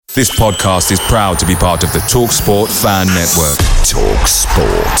This podcast is proud to be part of the TalkSport Fan Network.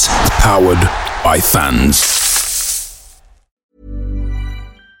 TalkSport. Powered by fans.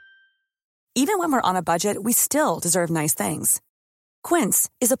 Even when we're on a budget, we still deserve nice things. Quince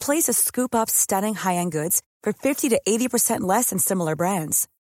is a place to scoop up stunning high-end goods for 50 to 80% less than similar brands.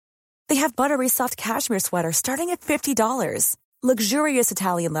 They have buttery soft cashmere sweaters starting at $50, luxurious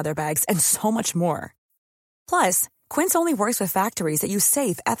Italian leather bags, and so much more. Plus, Quince only works with factories that use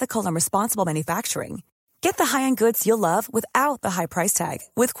safe, ethical, and responsible manufacturing. Get the high-end goods you'll love without the high price tag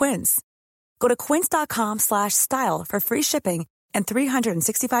with Quince. Go to quince.com/style for free shipping and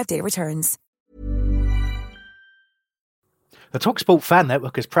 365-day returns. The TalkSport Fan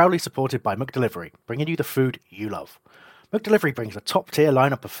Network is proudly supported by McDelivery, bringing you the food you love. McDelivery brings a top-tier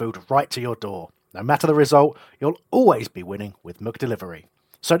lineup of food right to your door. No matter the result, you'll always be winning with McDelivery.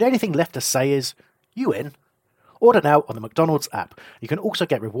 So the only thing left to say is, you in? Order now on the McDonald's app. You can also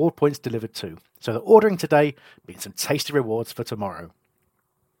get reward points delivered too. So that ordering today means some tasty rewards for tomorrow.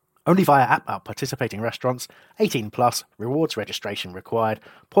 Only via app at participating restaurants. 18 plus. Rewards registration required.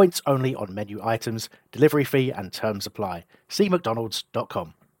 Points only on menu items. Delivery fee and terms apply. See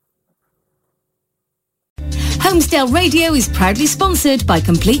mcdonalds.com. Homesdale Radio is proudly sponsored by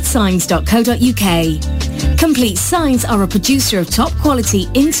CompleteSigns.co.uk. Complete Signs are a producer of top-quality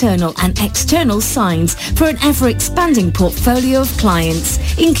internal and external signs for an ever-expanding portfolio of clients,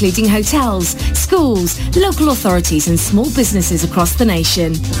 including hotels, schools, local authorities and small businesses across the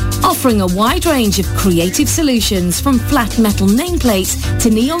nation. Offering a wide range of creative solutions from flat metal nameplates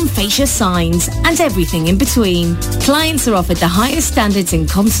to neon fascia signs and everything in between. Clients are offered the highest standards in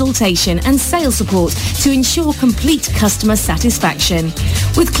consultation and sales support to ensure complete customer satisfaction,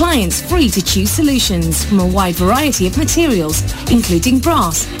 with clients free to choose solutions from a wide variety of materials, including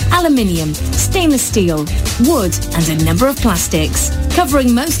brass, aluminium, stainless steel, wood and a number of plastics,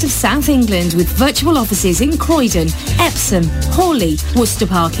 covering most of South England with virtual offices in Croydon, Epsom, Hawley, Worcester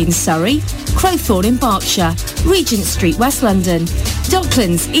Park in Surrey, Crowthorne in Berkshire, Regent Street, West London,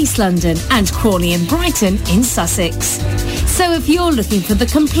 Docklands, East London and Crawley and Brighton in Sussex. So if you're looking for the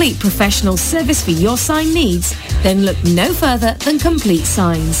complete professional service for your sign needs, then look no further than Complete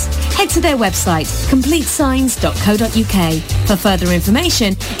Signs. Head to their website, CompleteSigns.co.uk, for further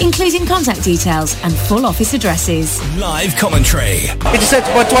information, including contact details and full office addresses. Live commentary.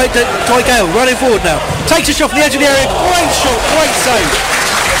 Intercepted by Dwight Gale, running forward now. Takes a shot from the edge of the area. Great shot, great save.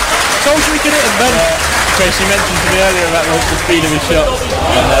 Told you he could hit him, Ben. Chris, you mentioned to me earlier about the speed of his shot.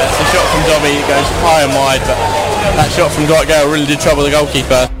 And it's a shot from Dobby, it goes high and wide, but that shot from Dwight Gale really did trouble the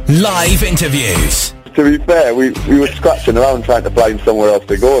goalkeeper. Live interviews. To be fair, we were scratching around trying to find somewhere else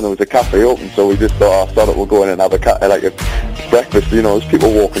to go, and there was a cafe open, so we just thought, we'll go in and have a breakfast. You know, there's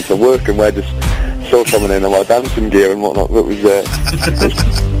people walking to work, and we're just still coming in in our dancing gear and whatnot. It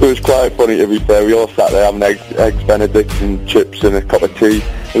was quite funny, to be fair. We all sat there having eggs Benedict and chips and a cup of tea.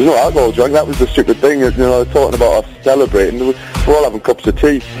 There was no alcohol drunk. That was the stupid thing. You know, talking about us celebrating. We're all having cups of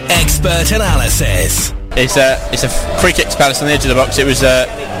tea. Expert analysis. It's a free kick to Palace on the edge of the box. It was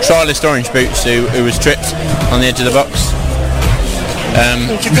trialist Orange Boots who was tripped on the edge of the box.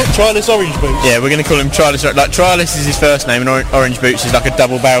 What you call Trialist Orange Boots? Yeah, we're going to call him Trialist. Like Trialist is his first name, and Orange Boots is like a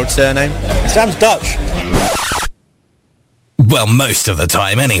double-barreled surname. Sam's Dutch. Well, most of the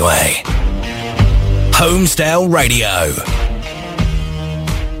time anyway. Homesdale Radio.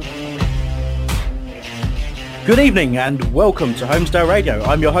 Good evening and welcome to Homesdale Radio.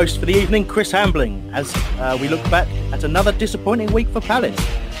 I'm your host for the evening, Chris Hambling, as we look back at another disappointing week for Palace.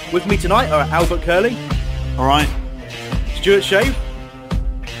 With me tonight are Albert Curley. All right. Stuart Shave.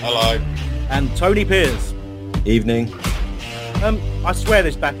 Hello. And Tony Pears. Evening. I swear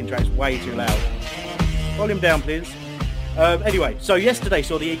this backing track's way too loud. Volume down, please. Anyway, so yesterday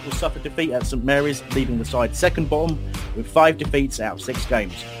saw the Eagles suffer defeat at St Mary's, leaving the side second bottom with 5 defeats out of 6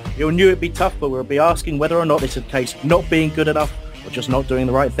 games. We all knew it'd be tough, but we'll be asking whether or not this is a case of not being good enough or just not doing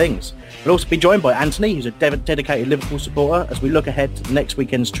the right things. We'll also be joined by Anthony, who's a dedicated Liverpool supporter, as we look ahead to next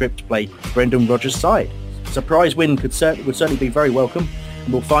weekend's trip to play Brendan Rodgers' side. A surprise win would certainly be very welcome,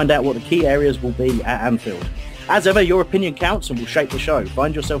 and we'll find out what the key areas will be at Anfield. As ever, your opinion counts and will shape the show.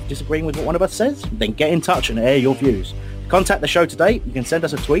 Find yourself disagreeing with what one of us says? Then get in touch and air your views. To contact the show today, you can send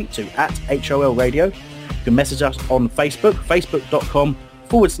us a tweet to @HOL Radio. You can message us on Facebook,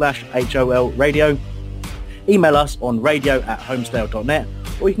 facebook.com/HOL Radio. Email us on radio@homesdale.net,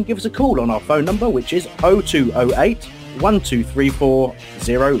 or you can give us a call on our phone number, which is 0208 1234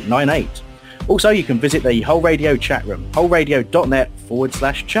 098. Also, you can visit the Whole Radio chat room,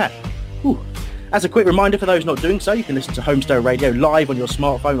 wholeradio.net/chat. As a quick reminder for those not doing so, you can listen to Homesdale Radio live on your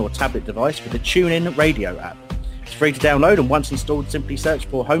smartphone or tablet device with the TuneIn Radio app. It's free to download, and once installed, simply search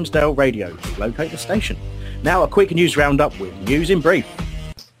for Homesdale Radio to locate the station. Now a quick news roundup with News in Brief.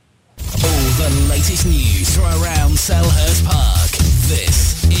 All the latest news from around Selhurst Park.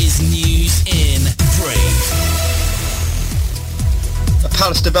 This is News in Brief. A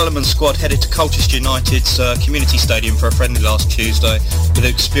Palace development squad headed to Colchester United's community stadium for a friendly last Tuesday, with the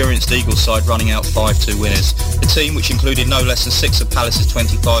experienced Eagles side running out 5-2 winners. The team, which included no less than 6 of Palace's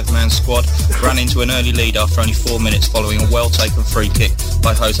 25-man squad, ran into an early lead after only 4 minutes following a well-taken free kick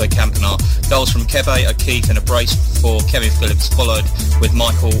by Jose Campanar. Goals from Kebe, O'Keefe and a brace for Kevin Phillips followed, with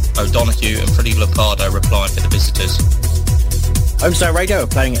Michael O'Donoghue and Freddie Lopardo replying for the visitors. Homesdale Radio are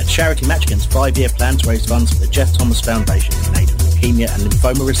playing a charity match against 5-year plan to raise funds for the Jeff Thomas Foundation in aid of leukemia and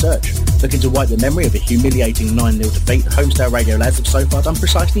lymphoma research. Looking to wipe the memory of a humiliating 9-0 defeat, the Homesdale Radio lads have so far done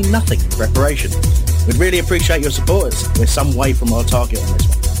precisely nothing in preparation. We'd really appreciate your support as we're some way from our target on this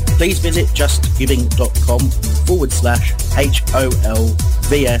one. Please visit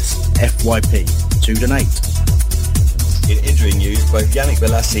justgiving.com/HOLVSFYP to donate. In injury news, both Yannick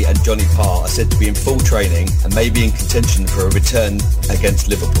Bolasie and Johnny Parr are said to be in full training and may be in contention for a return against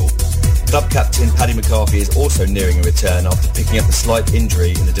Liverpool. Club captain Paddy McCarthy is also nearing a return after picking up a slight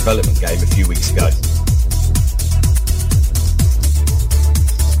injury in the development game a few weeks ago.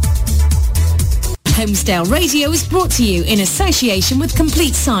 Homesdale Radio is brought to you in association with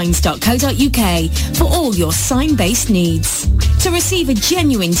CompleteSigns.co.uk for all your sign-based needs. To receive a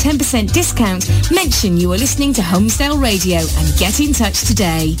genuine 10% discount, mention you are listening to Homesdale Radio and get in touch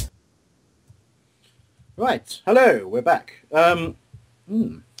today. Right, hello, we're back.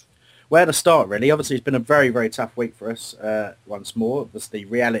 Where to start, really? Obviously, it's been a very, very tough week for us once more. The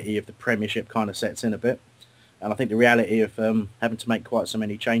reality of the Premiership kind of sets in a bit. And I think the reality of having to make quite so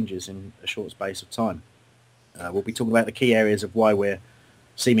many changes in a short space of time. We'll be talking about the key areas of why we're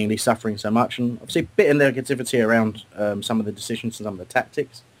seemingly suffering so much, and obviously a bit of negativity around some of the decisions and some of the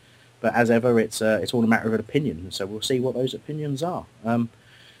tactics. But as ever, it's all a matter of an opinion, so we'll see what those opinions are. I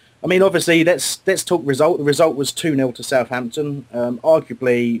mean, obviously, let's talk result. The result was 2-0 to Southampton.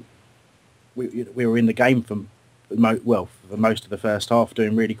 Arguably, we were in the game for most of the first half,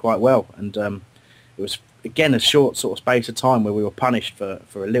 doing really quite well, and it was again a short sort of space of time where we were punished for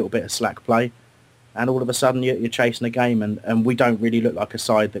a little bit of slack play, and all of a sudden you're chasing a game, and we don't really look like a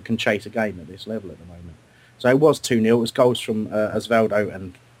side that can chase a game at this level at the moment. So it was 2-0. It was goals from Osvaldo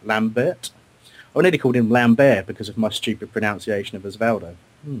and Lambert. I nearly called him Lambert because of my stupid pronunciation of Osvaldo.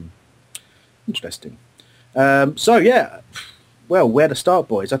 Interesting. So yeah, well, where to start,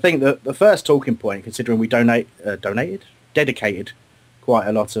 boys? I think that the first talking point, considering we dedicated quite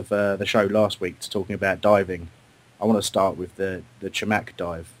a lot of the show last week to talking about diving, I want to start with the Chamakh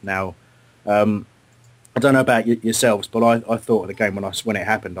dive. Now, I don't know about yourselves, but I thought of the game when it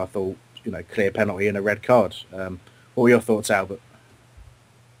happened, I thought, clear penalty and a red card. What were your thoughts, Albert?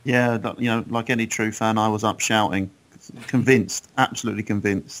 Yeah, like any true fan, I was up shouting, convinced, absolutely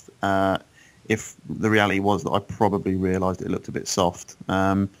convinced. If the reality was that I probably realised it looked a bit soft.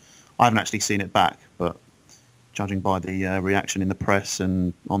 I haven't actually seen it back, but judging by the reaction in the press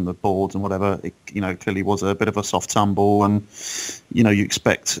and on the boards and whatever, it clearly was a bit of a soft tumble, and you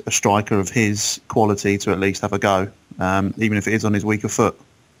expect a striker of his quality to at least have a go, even if it is on his weaker foot.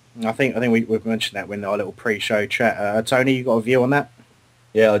 I think we've mentioned that in our little pre-show chat. Tony, you got a view on that?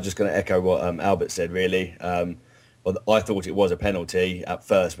 Yeah, I was just going to echo what Albert said, really. Well, I thought it was a penalty at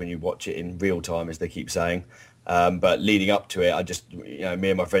first when you watch it in real time, as they keep saying. But leading up to it, I just, me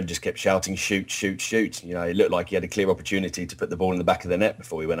and my friend just kept shouting, shoot, shoot, shoot. It looked like he had a clear opportunity to put the ball in the back of the net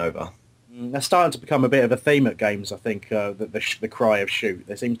before we went over. That's starting to become a bit of a theme at games, I think, the cry of shoot.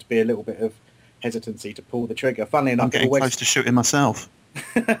 There seems to be a little bit of hesitancy to pull the trigger. Funnily enough, I'm getting close to shooting myself.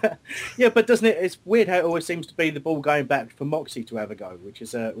 Yeah, but doesn't it? It's weird how it always seems to be the ball going back for Moxie to have a go, which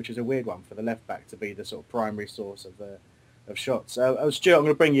is a weird one for the left back to be the sort of primary source of shots. Stuart, I'm going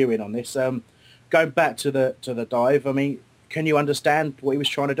to bring you in on this. Going back to the dive, I mean, can you understand what he was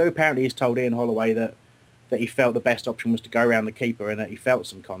trying to do? Apparently, he's told Ian Holloway that he felt the best option was to go around the keeper and that he felt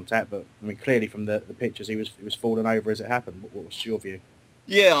some contact. But I mean, clearly from the pictures, he was falling over as it happened. What was your view?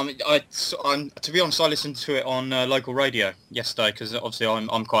 Yeah, I mean, I'm to be honest, I listened to it on local radio yesterday because obviously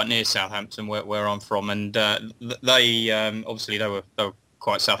I'm quite near Southampton, where I'm from, and they obviously they were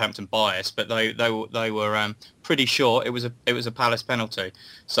quite Southampton biased, but they were pretty sure it was a Palace penalty.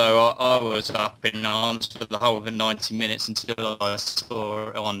 So I was up in arms for the whole of the 90 minutes until I saw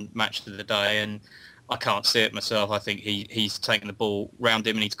it on Match of the Day, and I can't see it myself. I think he's taken the ball round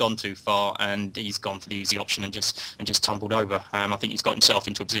him and he's gone too far, and he's gone for the easy option and just tumbled over. I think he's got himself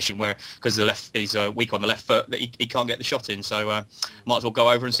into a position where, because he's weak on the left foot, that he can't get the shot in. So might as well go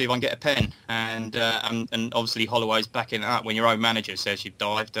over and see if I can get a pen. And obviously Holloway's backing it up. When your own manager says you've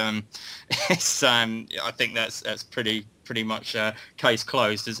dived, I think that's pretty much case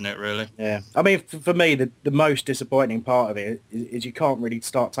closed, isn't it, really? Yeah. I mean, for me, the most disappointing part of it is you can't really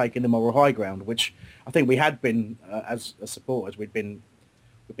start taking the moral high ground, which I think we had been, as supporters, we've been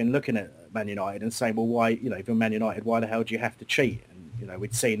looking at Man United and saying, well, why, if you're Man United, why the hell do you have to cheat? And,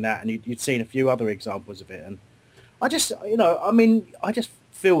 we'd seen that, and you'd seen a few other examples of it. And I just, I just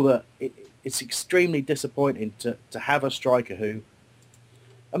feel that it's extremely disappointing to have a striker who,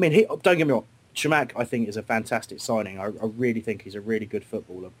 don't get me wrong, Chamakh, I think, is a fantastic signing. I really think he's a really good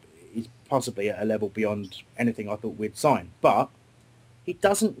footballer. He's possibly at a level beyond anything I thought we'd sign. But he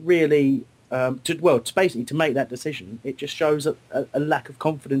doesn't really, to make that decision, it just shows a lack of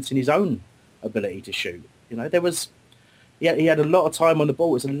confidence in his own ability to shoot. He had a lot of time on the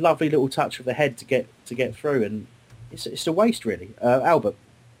ball. It was a lovely little touch with the head to get through, and it's a waste, really. Albert?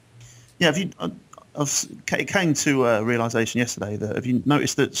 Yeah, it came to a realisation yesterday that, have you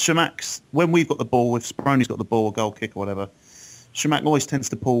noticed that Chamakh's, when we've got the ball, if Speroni's got the ball, a goal kick or whatever, Chamakh always tends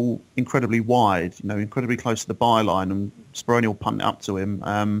to pull incredibly wide, incredibly close to the byline, and Speroni will punt it up to him.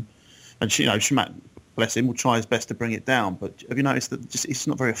 And Chamakh, bless him, will try his best to bring it down. But have you noticed that it's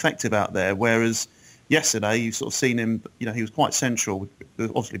not very effective out there? Whereas yesterday, you've sort of seen him, he was quite central,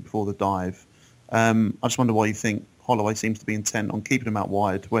 obviously before the dive. I just wonder why you think Holloway seems to be intent on keeping him out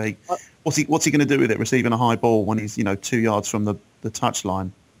wide. What's he going to do with it, receiving a high ball when he's 2 yards from the touch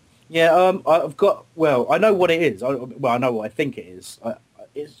line? Yeah, I know what it is. I know what I think it is.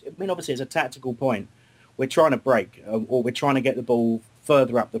 Obviously, it's a tactical point. We're trying to break, or we're trying to get the ball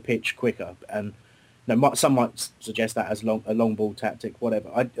further up the pitch quicker. And some might suggest that as a long ball tactic, whatever.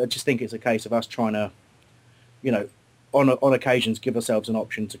 I just think it's a case of us trying to, on occasions give ourselves an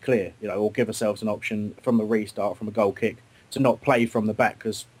option to clear, or give ourselves an option from a restart, from a goal kick, to not play from the back,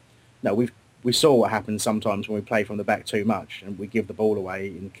 because we saw what happens sometimes when we play from the back too much and we give the ball away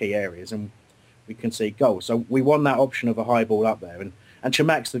in key areas and we concede goals. So we want that option of a high ball up there, and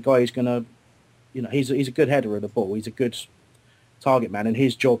Chamakh's the guy who's going to, he's a good header of the ball. He's a good target man, and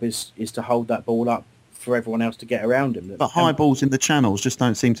his job is to hold that ball up for everyone else to get around him. But high balls in the channels just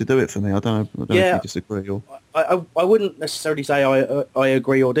don't seem to do it for me. I don't know if you disagree or... I wouldn't necessarily say I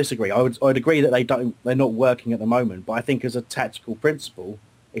agree or disagree. I'd agree that they're not working at the moment, but I think as a tactical principle,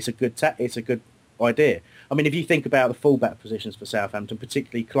 it's a good idea. I mean, if you think about the fullback positions for Southampton,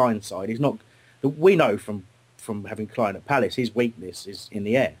 particularly Klein's side, we know from having Klein at Palace, his weakness is in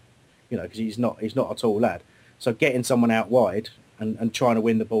the air, because he's not a tall lad. So getting someone out wide and trying to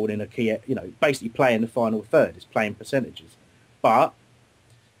win the ball in a key, basically playing the final third, is playing percentages. But,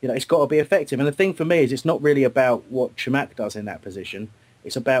 it's got to be effective. And the thing for me is it's not really about what Chamakh does in that position.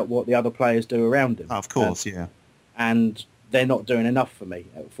 It's about what the other players do around him. Of course, yeah. And they're not doing enough for me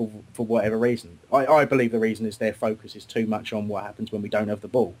for whatever reason. I believe the reason is their focus is too much on what happens when we don't have the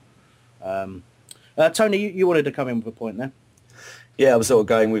ball. Tony, you wanted to come in with a point there. Yeah, I was sort of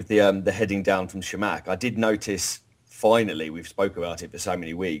going with the heading down from Chamakh. I did notice, finally, we've spoke about it for so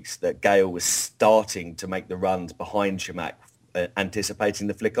many weeks, that Gale was starting to make the runs behind Chamakh, anticipating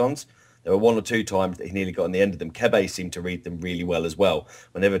the flick-ons. There were one or two times that he nearly got on the end of them. Kebe seemed to read them really well as well.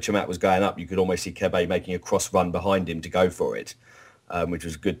 Whenever Chamakh was going up, you could almost see Kebe making a cross run behind him to go for it, which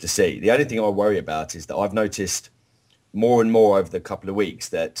was good to see. The only thing I worry about is that I've noticed more and more over the couple of weeks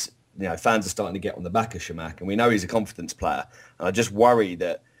that fans are starting to get on the back of Chamakh, and we know he's a confidence player. And I just worry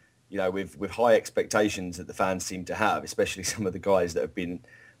that with high expectations that the fans seem to have, especially some of the guys that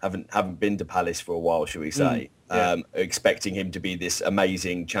haven't been to Palace for a while, shall we say, expecting him to be this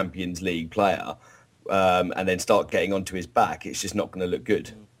amazing Champions League player, and then start getting onto his back, it's just not going to look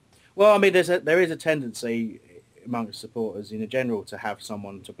good. Well, I mean, there is a tendency amongst supporters in general to have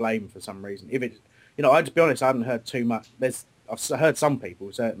someone to blame for some reason. If it's, to be honest, I haven't heard too much. I've heard some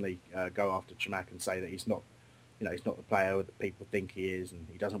people certainly go after Chamakh and say that he's not, he's not the player that people think he is, and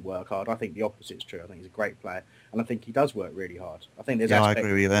he doesn't work hard. I think the opposite's true. I think he's a great player, and I think he does work really hard. I think I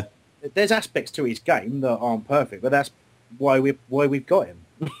agree with you there. There's aspects to his game that aren't perfect, but that's why we've got him.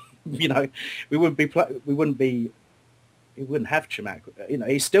 We wouldn't have Chamakh.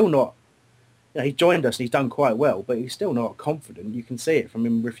 He's still not. He joined us and he's done quite well, but he's still not confident. You can see it from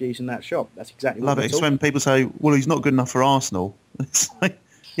him refusing that shot. That's exactly what it's when people say, "Well, he's not good enough for Arsenal." It's like,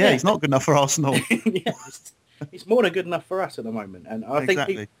 he's not good enough for Arsenal. He's more than good enough for us at the moment, and I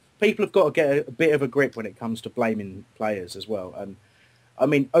think people have got to get a bit of a grip when it comes to blaming players as well. And I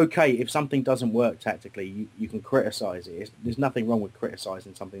mean, okay, if something doesn't work tactically, you can criticise it. There's nothing wrong with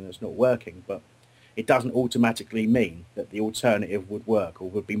criticising something that's not working, but it doesn't automatically mean that the alternative would work or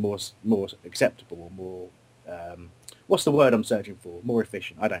would be more acceptable or more, what's the word I'm searching for? More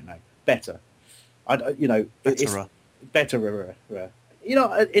efficient? I don't know. Better. It's better.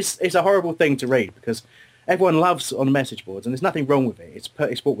 It's a horrible thing to read because everyone loves on message boards, and there's nothing wrong with it.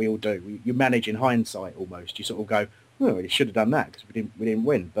 It's what we all do. You manage in hindsight almost. You sort of go, well, we should have done that because we didn't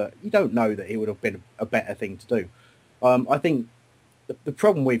win, but you don't know that it would have been a better thing to do. I think the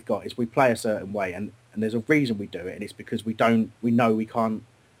problem we've got is we play a certain way, and there's a reason we do it, and it's because we know we can't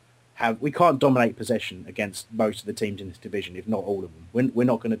dominate possession against most of the teams in this division, if not all of them. We're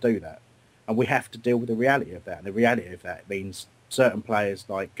not going to do that, and we have to deal with the reality of that. And the reality of that means certain players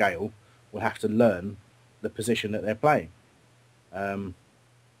like Gale will have to learn the position that they're playing.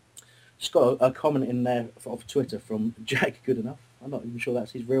 Just got a comment in there off Twitter from Jack Goodenough. I'm not even sure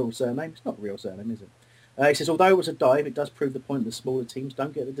that's his real surname. It's not a real surname, is it? He says, although it was a dive, it does prove the point that smaller teams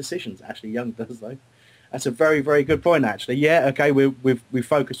don't get the decisions. Ashley Young does, though. That's a very, very good point, actually. Yeah, okay, we've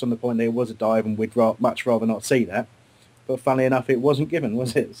focused on the point that it was a dive, and we'd much rather not see that. But funnily enough, it wasn't given,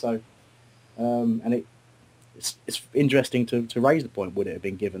 was it? So, and it's interesting to raise the point. Would it have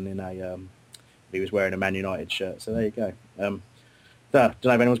been given in a if he was wearing a Man United shirt? So there you go. Don't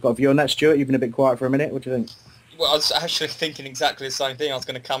know if anyone's got a view on that, Stuart. You've been a bit quiet for a minute. What do you think? Well, I was actually thinking exactly the same thing. I was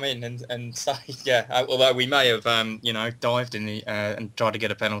going to come in and say, yeah, although we may have, dived in the and tried to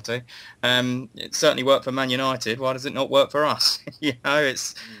get a penalty, it certainly worked for Man United. Why does it not work for us?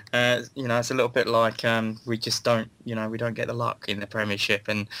 It's a little bit like we just don't, we don't get the luck in the Premiership,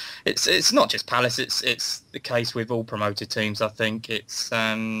 and it's not just Palace. It's the case with all promoted teams. I think it's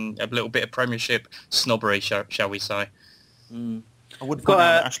a little bit of Premiership snobbery, shall we say? Mm. I would point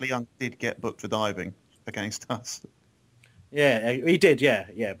out that Ashley Young did get booked for diving against us. Yeah, he did.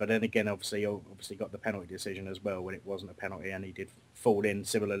 Yeah. But then again, obviously got the penalty decision as well when it wasn't a penalty, and he did fall in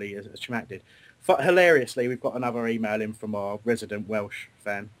similarly as Chamakh did. Hilariously, we've got another email in from our resident Welsh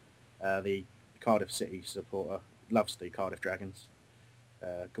fan, the Cardiff City supporter, loves the Cardiff Dragons.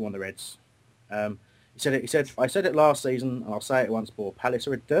 Go on the Reds. He said, I said it last season, and I'll say it once more. Palace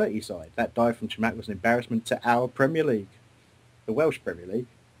are a dirty side. That dive from Chamakh was an embarrassment to our Premier League, the Welsh Premier League.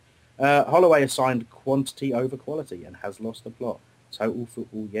 Holloway assigned quantity over quality and has lost the plot. Total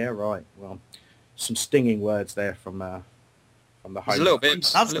football, yeah, right. Well, some stinging words there from the home. He's a little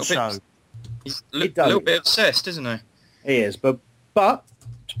bit obsessed, isn't he? He is, but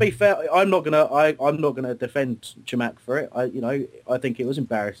to be fair, I'm not gonna defend Chamakh for it. I think it was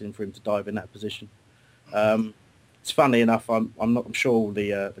embarrassing for him to dive in that position. It's funny enough. I'm sure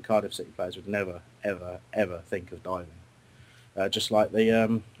the Cardiff City players would never ever think of diving. Just like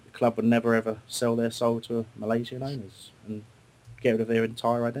the club would never ever sell their soul to Malaysian owners and get rid of their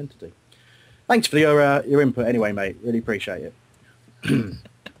entire identity. Thanks for your input anyway, mate. Really appreciate it.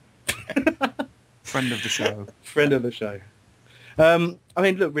 Friend of the show. Friend of the show. I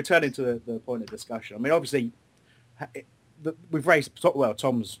mean, look, returning to the point of discussion. I mean, obviously, we've raised, well,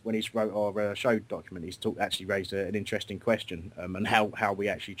 Tom's, when he's wrote our show document, he's actually raised an interesting question, and how we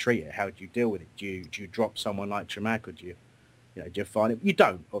actually treat it. How do you deal with it? Do you drop someone like Chamakh, or do you find it? You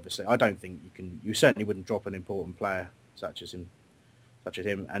don't, obviously. I don't think you can. You certainly wouldn't drop an important player such as him.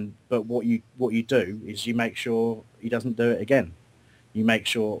 But what you do is you make sure he doesn't do it again. You make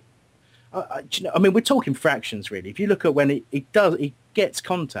sure. I mean, we're talking fractions, really. If you look at when he gets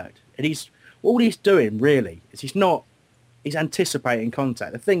contact, and all he's doing really is he's anticipating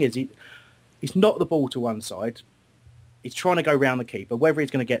contact. The thing is, he's knocked the ball to one side. He's trying to go round the keeper. Whether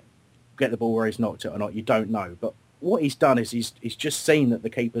he's going to get the ball where he's knocked it or not, you don't know. But what he's done is he's just seen that the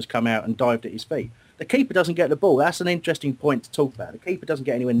keeper's come out and dived at his feet. The keeper doesn't get the ball. That's an interesting point to talk about. The keeper doesn't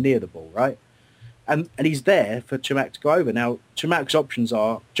get anywhere near the ball, right? And he's there for Chamakh to go over. Now, Chamakh's options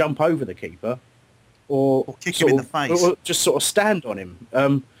are jump over the keeper or kick him in the face. Or just sort of stand on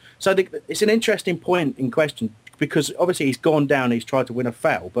him. So it's an interesting point in question because obviously he's gone down and he's tried to win a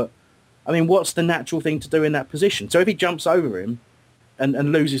foul. But, I mean, what's the natural thing to do in that position? So if he jumps over him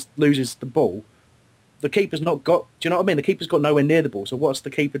and loses the ball, the keeper's not got... Do you know what I mean? The keeper's got nowhere near the ball. So what's the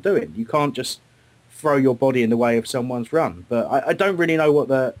keeper doing? You can't just throw your body in the way of someone's run. But I don't really know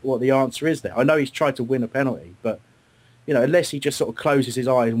what the answer is there. I know he's tried to win a penalty, but unless he just sort of closes his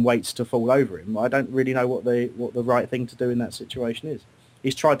eyes and waits to fall over him, I don't really know what the right thing to do in that situation is.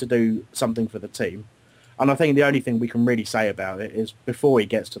 He's tried to do something for the team, and I think the only thing we can really say about it is before he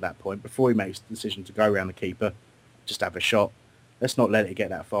gets to that point, before he makes the decision to go around the keeper, just have a shot. Let's not let it get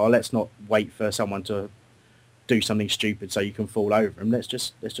that far. Let's not wait for someone to do something stupid so you can fall over him. Let's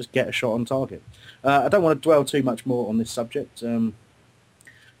just get a shot on target. I don't want to dwell too much more on this subject.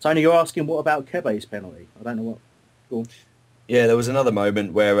 Tony, you're asking what about Kebe's penalty? I don't know what. Go on. Yeah, there was another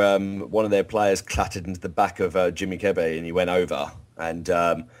moment where one of their players clattered into the back of Jimmy Kebe and he went over. And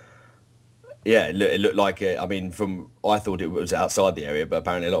it looked like it. I mean, I thought it was outside the area, but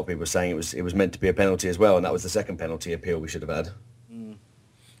apparently a lot of people were saying it was meant to be a penalty as well, and that was the second penalty appeal we should have had.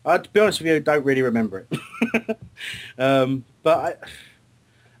 To be honest with you, I don't really remember it. But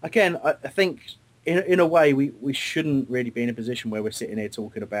I think in a way we shouldn't really be in a position where we're sitting here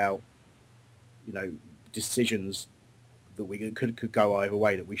talking about, decisions that we could go either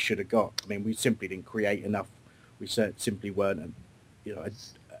way that we should have got. I mean, we simply didn't create enough. We simply weren't,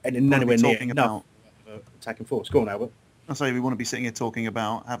 and anywhere near enough attacking force. Go on, Albert. I say we want to be sitting here talking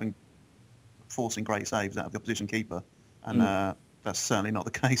about forcing great saves out of the opposition keeper, and that's certainly not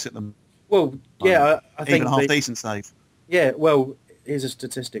the case at the moment. Well, yeah, I think even a half-decent save. Yeah, well, here's a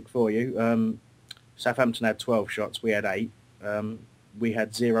statistic for you. Southampton had 12 shots, we had 8. We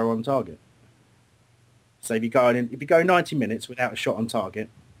had 0 on target. So if you go 90 minutes without a shot on target,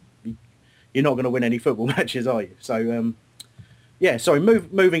 you're not going to win any football matches, are you? So,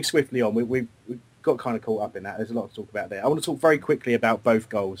 moving swiftly on, we've got kind of caught up in that. There's a lot to talk about there. I want to talk very quickly about both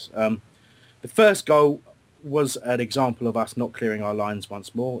goals. The first goal was an example of us not clearing our lines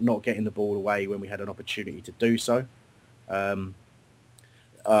once more, not getting the ball away when we had an opportunity to do so. The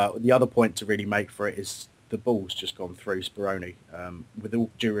other point to really make for it is the ball's just gone through Speroni. With all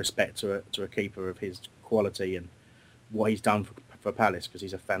due respect to a keeper of his quality and what he's done for Palace, because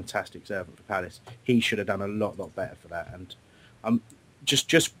he's a fantastic servant for Palace, he should have done a lot better for that. And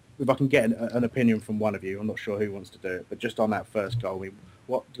just if I can get an opinion from one of you, I'm not sure who wants to do it, but just on that first goal,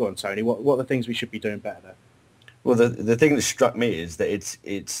 go on, Tony. What are the things we should be doing better there? Well, the thing that struck me is that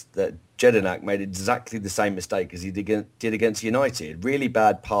it's that Jedinak made exactly the same mistake as he did against United. Really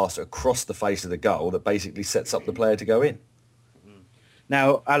bad pass across the face of the goal that basically sets up the player to go in.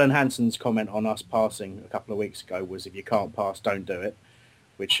 Now, Alan Hansen's comment on us passing a couple of weeks ago was, if you can't pass, don't do it,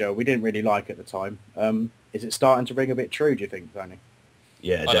 which we didn't really like at the time. Is it starting to ring a bit true, do you think, Tony?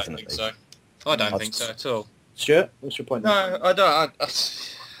 Yeah, definitely. I don't think so at all. Stuart, what's your point? No, I don't.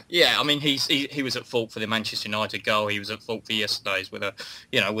 Yeah, I mean, he was at fault for the Manchester United goal. He was at fault for yesterday's with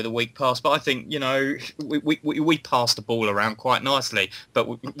a weak pass. But I think we pass the ball around quite nicely, but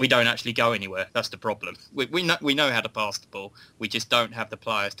we don't actually go anywhere. That's the problem. We know how to pass the ball. We just don't have the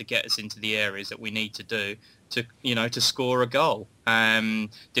players to get us into the areas that we need to do to score a goal.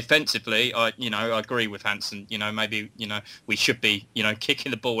 Defensively, I agree with Hansen. Maybe we should be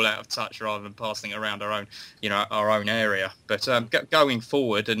kicking the ball out of touch rather than passing it around our own area. But going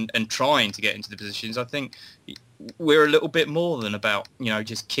forward and trying to get into the positions, I think we're a little bit more than about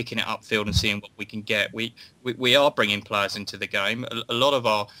just kicking it upfield and seeing what we can get. We are bringing players into the game. A lot of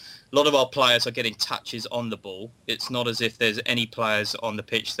our players are getting touches on the ball. It's not as if there's any players on the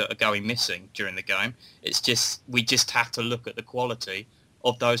pitch that are going missing during the game. It's just we just have to look at the quality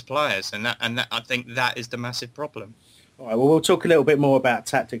of those players, and that I think that is the massive problem. All right. Well, we'll talk a little bit more about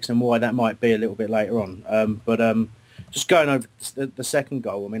tactics and why that might be a little bit later on. But just going over the second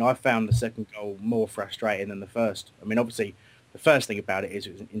goal. I mean, I found the second goal more frustrating than the first. I mean, obviously, the first thing about it is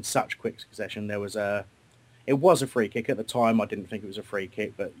it was in such quick succession. It was a free kick at the time. I didn't think it was a free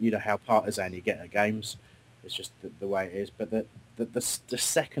kick, but you know how partisan you get at games. It's just the way it is. But the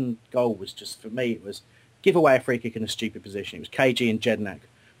second goal was just, for me, it was give away a free kick in a stupid position. It was KG and Jedinak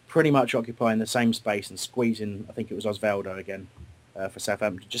pretty much occupying the same space and squeezing, I think it was Osvaldo again for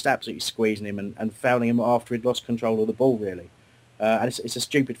Southampton, just absolutely squeezing him and fouling him after he'd lost control of the ball, really. And it's a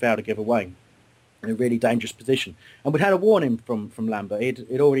stupid foul to give away in a really dangerous position. And we'd had a warning from Lambert.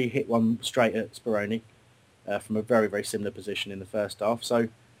 He'd already hit one straight at Speroni. From a very, very similar position in the first half. So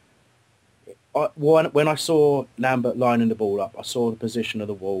when I saw Lambert lining the ball up, I saw the position of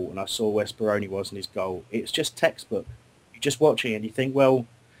the wall and I saw where Speroni was in his goal. It's just textbook. You just watch it and you think, well,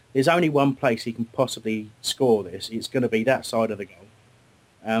 there's only one place he can possibly score this. It's going to be that side of the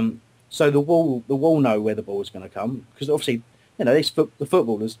goal. So the wall know where the ball is going to come, because obviously, the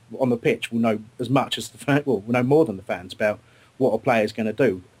footballers on the pitch will know as much as will know more than the fans about what a player is going to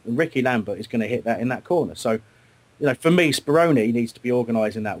do. And Ricky Lambert is going to hit that in that corner. So, for me, Speroni needs to be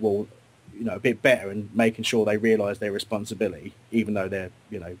organising that wall, a bit better and making sure they realise their responsibility, even though they're,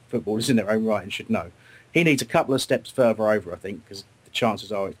 footballers in their own right and should know. He needs a couple of steps further over, I think, because the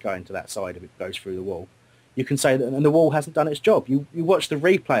chances are it's going to that side if it goes through the wall. You can say that, and the wall hasn't done its job. You watch the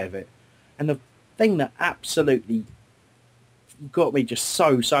replay of it, and the thing that absolutely got me just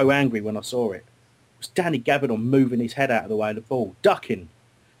so angry when I saw it was Danny Gabardon moving his head out of the way of the ball, ducking.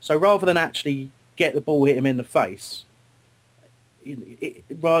 So rather than actually get the ball hit him in the face,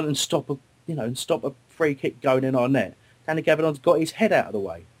 rather than stop a free kick going in our net, Danny Gabardon's got his head out of the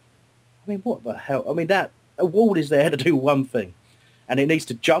way. I mean, what the hell? I mean, that a wall is there to do one thing, and it needs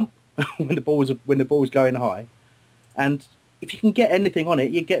to jump when the ball's going high, and if you can get anything on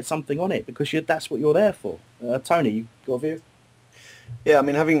it, you get something on it because that's what you're there for. Tony, you got a view? Yeah, I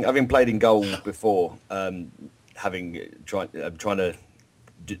mean, having played in goal before, trying to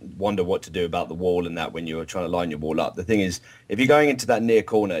wonder what to do about the wall and that when you're trying to line your wall up. The thing is, if you're going into that near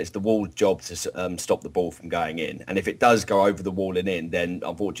corner, it's the wall's job to stop the ball from going in. And if it does go over the wall and in, then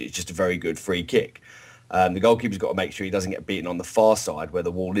unfortunately it's just a very good free kick. The goalkeeper's got to make sure he doesn't get beaten on the far side where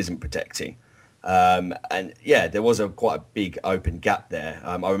the wall isn't protecting. And yeah, there was quite a big open gap there.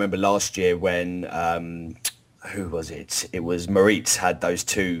 I remember last year when, who was it? It was Moritz had those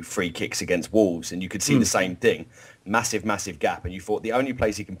 2 free kicks against Wolves, and you could see the same thing. Massive gap, and you thought the only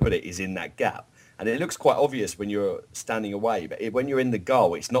place he can put it is in that gap. And it looks quite obvious when you're standing away, but when you're in the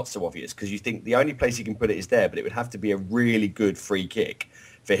goal, it's not so obvious because you think the only place he can put it is there, but it would have to be a really good free kick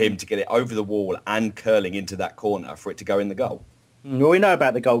for him to get it over the wall and curling into that corner for it to go in the goal. Well, we know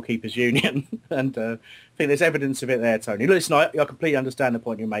about the goalkeepers union, and I think there's evidence of it there, Tony. Listen, I completely understand the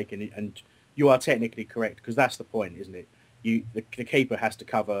point you're making, and you are technically correct because that's the point, isn't it? The keeper has to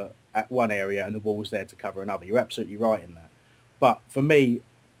cover at one area and the wall's there to cover another. You're absolutely right in that. But for me,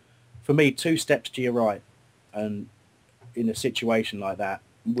 2 steps to your right and in a situation like that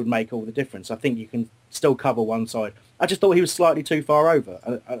would make all the difference. I think you can still cover one side. I just thought he was slightly too far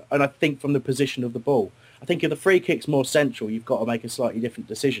over. And I think from the position of the ball, I think if the free kick's more central, you've got to make a slightly different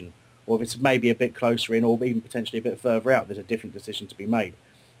decision. Or if it's maybe a bit closer in or even potentially a bit further out, there's a different decision to be made.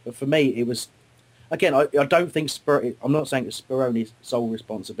 But for me, it was... Again, I don't think I'm not saying it's Speroni's sole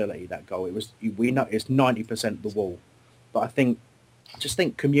responsibility, that goal. We know it's 90% the wall, but I just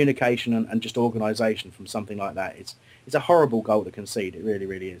think communication and just organisation from something like that. It's a horrible goal to concede. It really,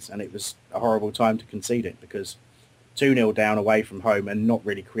 really is, and it was a horrible time to concede it because 2-0 down away from home and not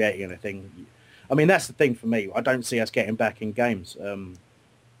really creating anything. I mean, that's the thing for me. I don't see us getting back in games.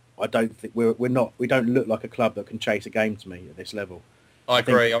 I don't think we don't look like a club that can chase a game to me at this level. I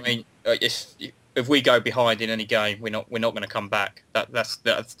agree. I mean, if we go behind in any game, we're not going to come back. That's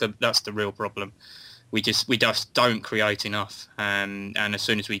the real problem. We just don't create enough, and as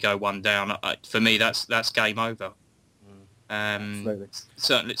soon as we go one down, for me that's game over.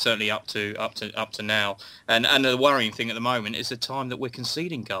 Certainly up to now, and the worrying thing at the moment is the time that we're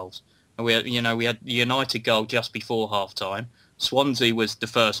conceding goals. We had the United goal just before half time. Swansea was the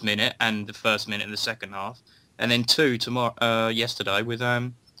first minute and the first minute of the second half, and then 2 yesterday with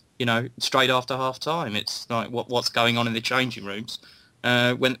straight after half time. It's like what's going on in the changing rooms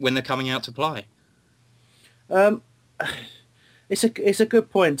when they're coming out to play. It's a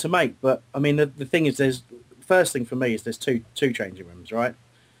good point to make, but I mean the thing is, first thing for me is there's two changing rooms, right?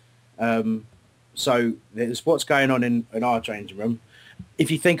 So there's what's going on in our changing room.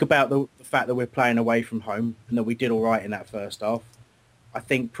 If you think about the fact that we're playing away from home and that we did all right in that first half, I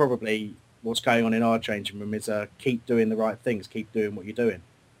think probably what's going on in our changing room is keep doing the right things, keep doing what you're doing.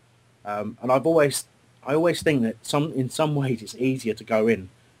 And I always think that in some ways it's easier to go in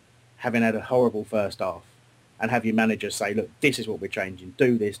having had a horrible first half and have your manager say, look, this is what we're changing,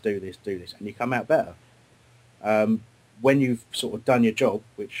 do this, and you come out better. When you've sort of done your job,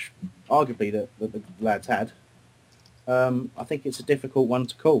 which arguably the lads had, I think it's a difficult one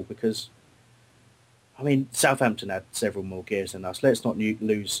to call because, I mean, Southampton had several more gears than us. Let's not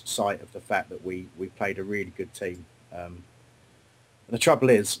lose sight of the fact that we played a really good team. The trouble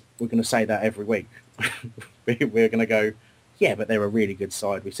is, we're going to say that every week. We're going to go, yeah, but they're a really good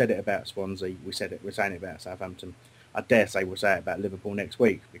side. We said it about Swansea. We're saying it about Southampton. I dare say we'll say it about Liverpool next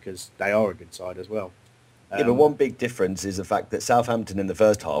week because they are a good side as well. Yeah, but one big difference is the fact that Southampton in the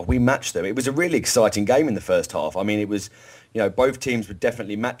first half, we matched them. It was a really exciting game in the first half. I mean, it was, both teams were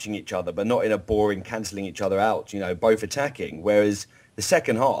definitely matching each other, but not in a boring, cancelling each other out, both attacking. Whereas the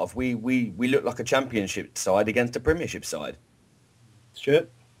second half, we looked like a championship side against a Premiership side. Sure.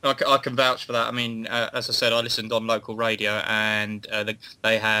 I can vouch for that. I mean, as I said, I listened on local radio and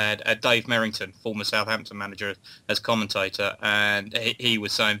they had Dave Merrington, former Southampton manager, as commentator, and he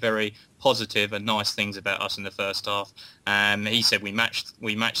was saying very positive and nice things about us in the first half. He said we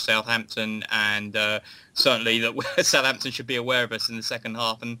matched Southampton, and certainly that Southampton should be aware of us in the second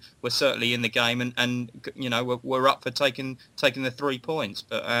half, and we're certainly in the game, and we're up for taking the 3 points.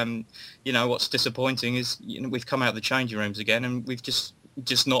 But what's disappointing is we've come out of the changing rooms again, and we've just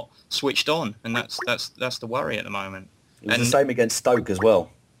not switched on, and that's the worry at the moment. It was the same against Stoke as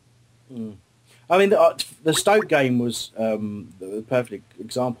well. I mean, the Stoke game was the perfect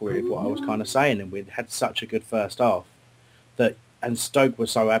example really of what I was kind of saying, and we'd had such a good first half and Stoke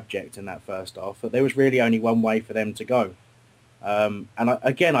was so abject in that first half that there was really only one way for them to go.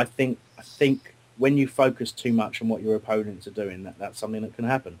 I think I think when you focus too much on what your opponents are doing, that's something that can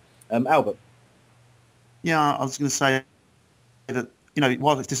happen. Albert? Yeah, I was going to say that,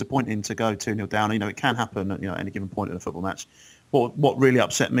 while it's disappointing to go 2-0 down, it can happen at any given point in a football match. What really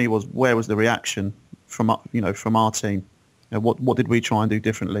upset me was where was the reaction from our team? What did we try and do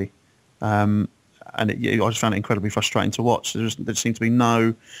differently? I just found it incredibly frustrating to watch. There seemed to be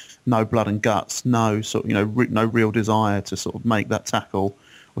no blood and guts, no real desire to sort of make that tackle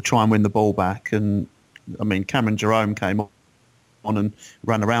or try and win the ball back. And I mean, Cameron Jerome came on and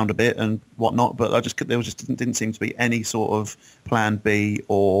ran around a bit and whatnot, but there didn't seem to be any sort of plan B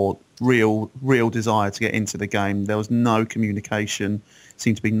or real desire to get into the game. There was no communication,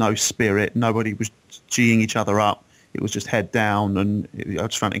 seemed to be no spirit. Nobody was geeing each other up. It was just head down, and I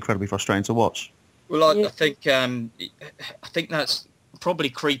just found it incredibly frustrating to watch. Well, I think that's probably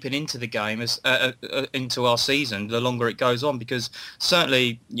creeping into the game as into our season the longer it goes on, because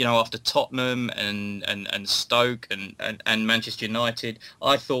certainly after Tottenham and Stoke and Manchester United,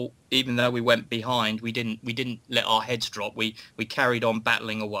 I thought even though we went behind, we didn't let our heads drop. We carried on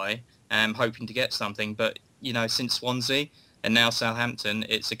battling away, hoping to get something. But since Swansea and now Southampton,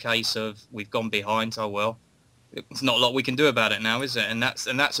 it's a case of we've gone behind. Oh well, it's not a lot we can do about it now, is it? And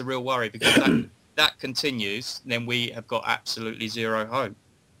that's a real worry, because that continues, then we have got absolutely zero hope.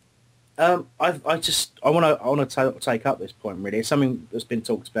 I want to take up this point. Really, it's something that's been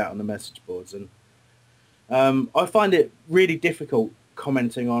talked about on the message boards, and I find it really difficult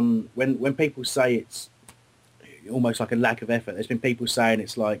commenting on when people say it's almost like a lack of effort. There's been people saying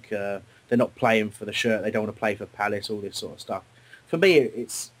it's like they're not playing for the shirt, they don't want to play for Palace, all this sort of stuff. For me,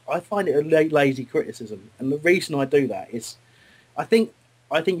 I find it a lazy criticism, and the reason I do that is I think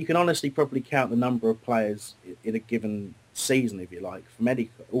you can honestly probably count the number of players in a given season, if you like, from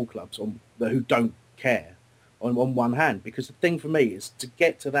all clubs who don't care on one hand. Because the thing for me is to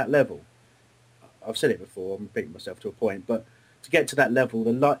get to that level. I've said it before, I'm repeating myself to a point, but to get to that level,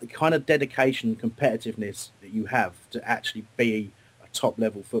 the kind of dedication and competitiveness that you have to actually be a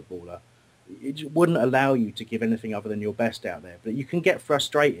top-level footballer, it wouldn't allow you to give anything other than your best out there. But you can get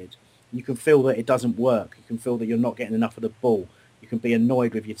frustrated. You can feel that it doesn't work. You can feel that you're not getting enough of the ball. You can be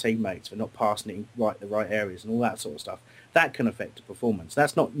annoyed with your teammates for not passing it in the right areas and all that sort of stuff. That can affect the performance.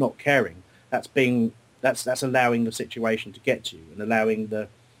 That's not caring. That's allowing the situation to get to you and allowing the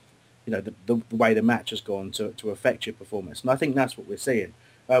way the match has gone to affect your performance. And I think that's what we're seeing.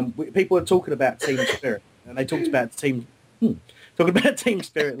 People are talking about team spirit, and they talked about team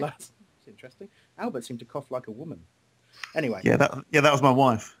spirit last. It's interesting. Albert seemed to cough like a woman. Anyway. Yeah, that was my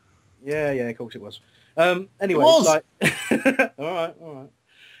wife. Yeah, of course it was. Anyway, it was. all right.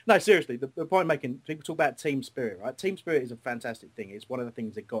 No, seriously, the point making, people talk about team spirit, right? Team spirit is a fantastic thing. It's one of the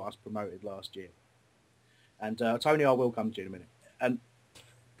things that got us promoted last year. And Tony, I will come to you in a minute. And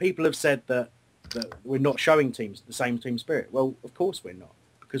people have said that we're not showing teams the same team spirit. Well, of course we're not,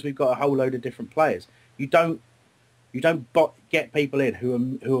 because we've got a whole load of different players. You don't get people in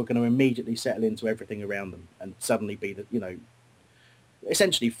who are going to immediately settle into everything around them and suddenly be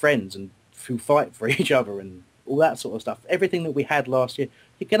essentially friends and who fight for each other and all that sort of stuff. Everything that we had last year,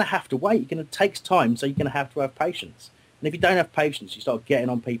 you're going to have to wait. It takes time, so you're going to have patience. And if you don't have patience, you start getting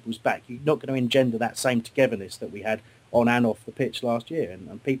on people's back. You're not going to engender that same togetherness that we had on and off the pitch last year.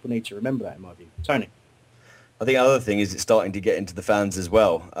 And people need to remember that, in my view. Tony? I think another thing is it's starting to get into the fans as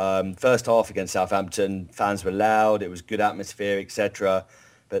well. First half against Southampton, fans were loud. It was good atmosphere, etc.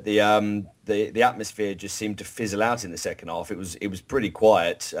 But the atmosphere just seemed to fizzle out in the second half. It was pretty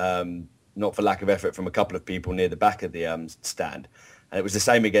quiet. Not for lack of effort from a couple of people near the back of the stand. And it was the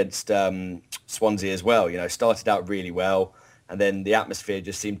same against Swansea as well. Started out really well, and then the atmosphere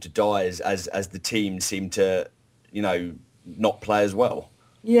just seemed to die as the team seemed to, not play as well.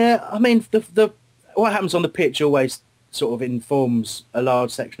 Yeah, I mean, the what happens on the pitch always sort of informs a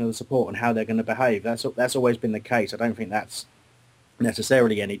large section of the support on how they're going to behave. That's always been the case. I don't think that's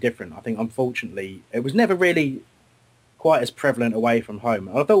necessarily any different. I think, unfortunately, it was never really quite as prevalent away from home.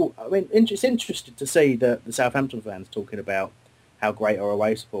 It's interesting to see the Southampton fans talking about how great our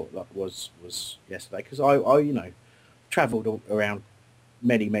away support was yesterday, because I travelled around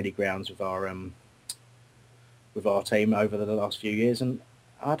many grounds with our team over the last few years, and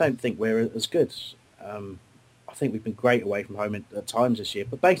I don't think we're as good. I think we've been great away from home at times this year,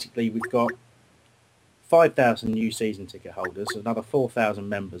 but basically we've got 5,000 new season ticket holders, another 4,000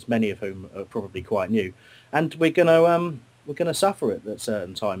 members, many of whom are probably quite new, and we're gonna suffer it at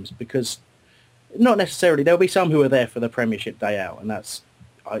certain times, because not necessarily, there'll be some who are there for the Premiership day out, and that's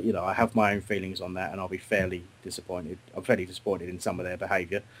I have my own feelings on that, and I'll be fairly disappointed. I'm fairly disappointed in some of their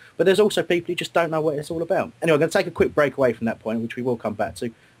behaviour, but there's also people who just don't know what it's all about. Anyway, I'm going to take a quick break away from that point, which we will come back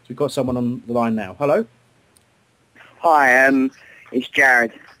to. So We've got someone on the line now. Hello? Hi, it's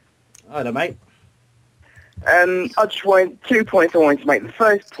Jared. Hello, mate. I just wanted 2 points I wanted to make. The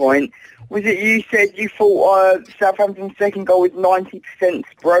first point was that you said you thought Southampton's second goal was 90%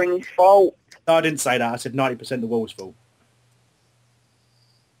 Speroni's fault. No, I didn't say that. I said 90% the Wolves' fault.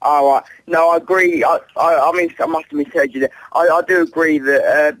 Oh, right. No, I agree. I mean, I must have misheard you there. I do agree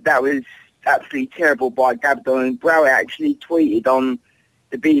that that was absolutely terrible by Gabadon, and Browett actually tweeted on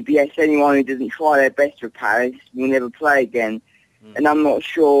the BBS, anyone who doesn't try their best for Palace will never play again. And I'm not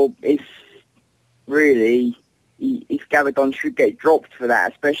sure if Gabadon should get dropped for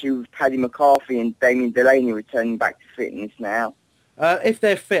that, especially with Paddy McCarthy and Damien Delaney returning back to fitness now. If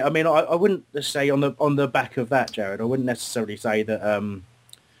they're fit, I mean, I wouldn't say on the back of that, Jared, I wouldn't necessarily say that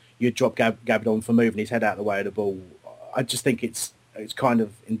you'd drop Gabadon for moving his head out of the way of the ball. I just think it's kind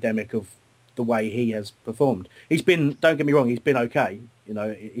of endemic of the way he has performed. He's been, don't get me wrong, he's been okay. You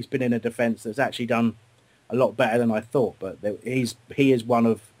know, he's been in a defence that's actually done a lot better than I thought, but he is one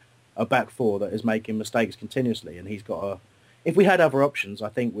of a back four that is making mistakes continuously, and he's got a. If we had other options, I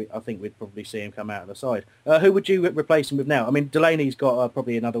think we'd probably see him come out of the side. Who would you replace him with now? I mean, Delaney's got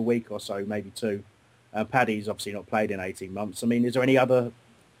probably another week or so, maybe two. Paddy's obviously not played in 18 months. I mean, is there any other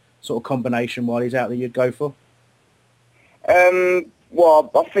sort of combination while he's out there you'd go for?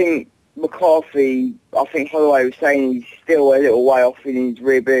 Well, I think McCarthy, I think Holloway was saying he's still a little way off in his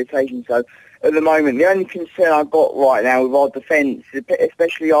rehabilitation, so at the moment, the only concern I've got right now with our defence,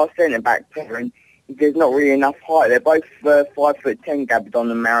 especially our centre-back pairing, is there's not really enough height. They're both 5'10",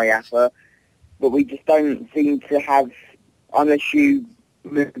 Gabadon and Mariappa, but we just don't seem to have, unless you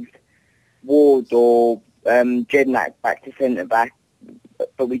moved Ward or Jednak back to centre-back,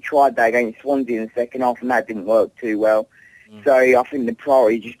 but we tried that against Swansea in the second half, and that didn't work too well. So I think the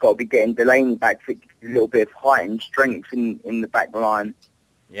priority just got to be getting Delaney back for a little bit of height and strength in the back line.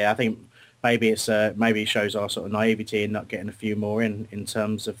 Yeah, I think maybe it shows our sort of naivety in not getting a few more in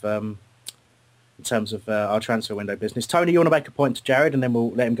terms of our transfer window business. Tony, you want to make a point to Jared, and then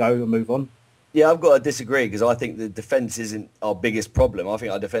we'll let him go and move on. Yeah, I've got to disagree because I think the defence isn't our biggest problem. I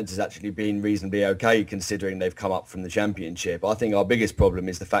think our defence has actually been reasonably okay considering they've come up from the Championship. I think our biggest problem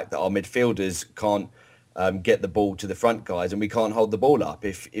is the fact that our midfielders can't get the ball to the front guys, and we can't hold the ball up.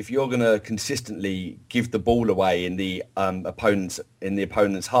 If you're going to consistently give the ball away in the opponent's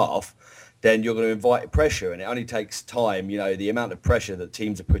half, then you're going to invite pressure, and it only takes time. You know, the amount of pressure that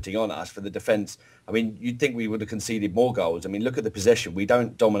teams are putting on us for the defence. I mean, you'd think we would have conceded more goals. I mean, look at the possession. We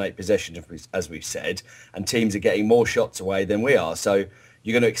don't dominate possession, as we've said, and teams are getting more shots away than we are. So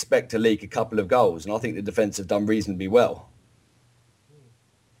you're going to expect to leak a couple of goals, and I think the defence have done reasonably well.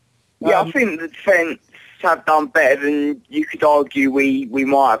 Yeah, I think the defence have done better than you could argue we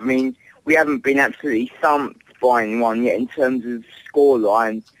might have. I mean, we haven't been absolutely thumped by anyone yet in terms of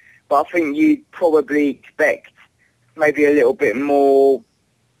scoreline, but I think you'd probably expect maybe a little bit more.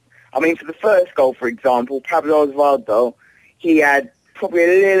 I mean, for the first goal, for example, Pablo Osvaldo, he had probably a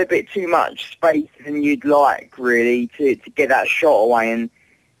little bit too much space than you'd like, really, to get that shot away, and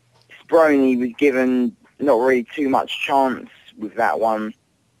Speroni was given not really too much chance with that one.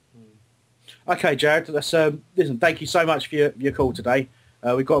 Okay, Jared, listen, thank you so much for your call today.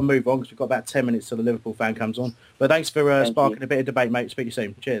 We've got to move on because we've got about 10 minutes till the Liverpool fan comes on. But thanks for sparking a bit of debate, mate. Speak to you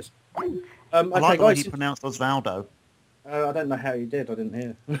soon. Cheers. I like the way you pronounced Osvaldo. I don't know how you did. I didn't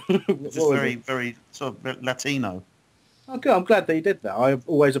hear. It's just very sort of Latino. Oh, good. I'm glad that you did that. I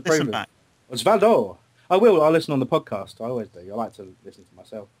always approve of it. Osvaldo. I'll listen on the podcast. I always do. I like to listen to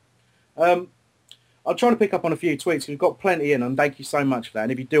myself. I'll try to pick up on a few tweets. We've got plenty in, and thank you so much for that.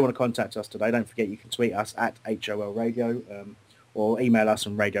 And if you do want to contact us today, don't forget you can tweet us at HOL Radio or email us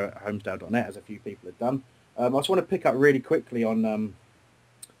on radio@homesdale.net, as a few people have done. I just want to pick up really quickly on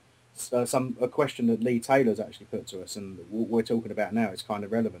a question that Lee Taylor's actually put to us, and what we're talking about now is kind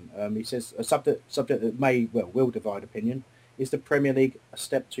of relevant. He says a subject that will divide opinion is the Premier League a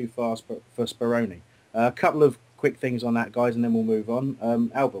step too fast for Speroni. A couple of quick things on that, guys, and then we'll move on.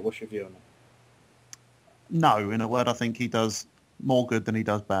 Albert, what's your view on that? No, in a word, I think he does more good than he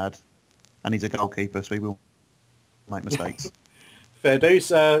does bad, and he's a goalkeeper, so he will make mistakes. Fair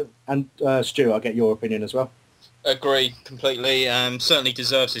dues. And Stu, I'll get your opinion as well. Agree completely. Certainly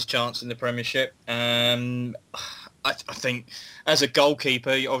deserves his chance in the Premiership. I think as a goalkeeper,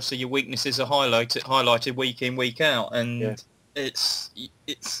 obviously your weaknesses are highlighted week in, week out, and it's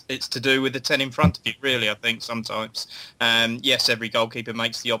to do with the 10 in front of you, really. I think sometimes, yes, every goalkeeper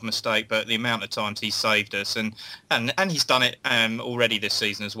makes the odd mistake, but the amount of times he's saved us, and he's done it already this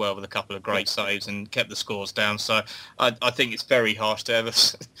season as well with a couple of great saves and kept the scores down. So I think it's very harsh to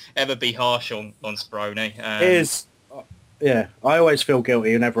ever be harsh on Speroni. Yeah, I always feel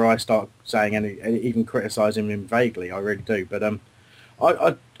guilty whenever I start saying even criticising him vaguely. I really do. But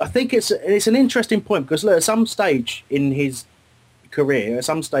I think it's an interesting point because look, at some stage in his career, at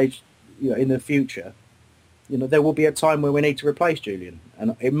some stage, in the future, there will be a time where we need to replace Julian,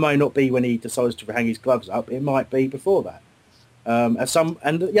 and it may not be when he decides to hang his gloves up. It might be before that. And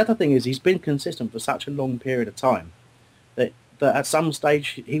the other thing is he's been consistent for such a long period of time that at some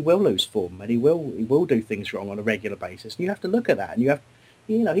stage he will lose form and he will do things wrong on a regular basis. And you have to look at that, and you have,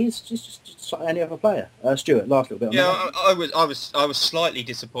 he's just like any other player. Stuart, last little bit. I was slightly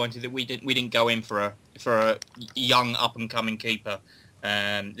disappointed that we didn't go in for a young up and coming keeper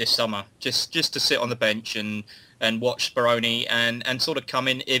this summer, just to sit on the bench and watch Speroni and sort of come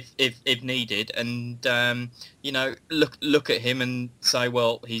in if needed, and look at him and say,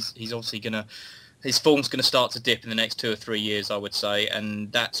 well, he's obviously his form's going to start to dip in the next 2 or 3 years, I would say,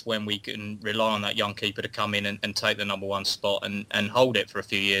 and that's when we can rely on that young keeper to come in and take the number one spot and hold it for a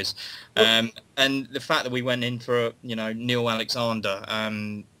few years. And the fact that we went in for Neil Alexander,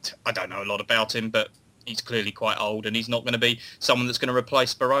 I don't know a lot about him, but he's clearly quite old, and he's not going to be someone that's going to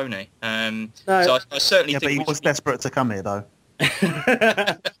replace Speroni. So I certainly think... but he was desperate to come here, though.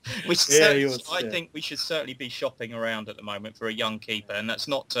 I think we should certainly be shopping around at the moment for a young keeper, and that's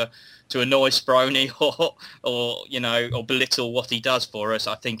not to annoy Speroni or belittle what he does for us.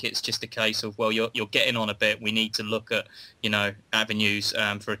 I think it's just a case of, well, you're getting on a bit. We need to look at avenues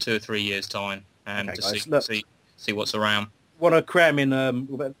for 2 or 3 years time to see what's around. Want to cram in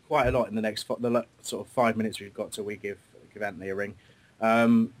quite a lot in the next sort of 5 minutes we've got till we give Anthony a ring.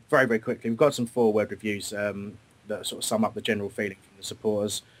 Very, very quickly, we've got some forward reviews that sort of sum up the general feeling from the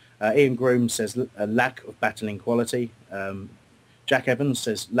supporters. Ian Groom says a lack of battling quality. Jack Evans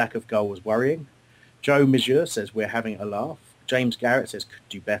says lack of goal was worrying. Joe Monsieur says we're having a laugh. James Garrett says could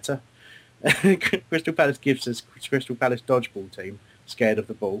do better. Crystal Palace gives us Crystal Palace dodgeball team scared of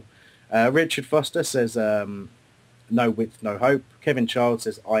the ball. Richard Foster says no width, no hope. Kevin Child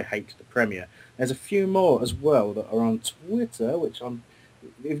says I hate the Premier. There's a few more as well that are on Twitter, which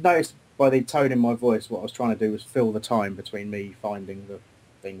you've noticed by the tone in my voice, what I was trying to do was fill the time between me finding the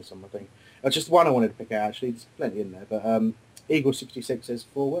things on my thing. Just one I wanted to pick out, actually. There's plenty in there. But Eagle66 says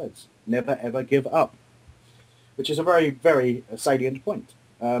 4 words. Never, ever give up. Which is a very, very salient point.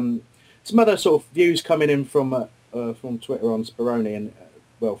 Some other sort of views coming in from Twitter on Speroni, and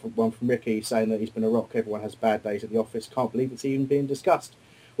one from Ricky saying that he's been a rock. Everyone has bad days at the office. Can't believe it's even being discussed.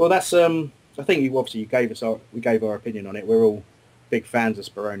 Well, that's... I think we gave our opinion on it. We're all big fans of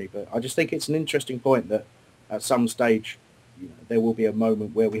Speroni, but I just think it's an interesting point that at some stage there will be a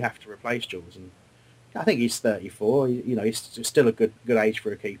moment where we have to replace Jules, and I think he's 34. He's still a good age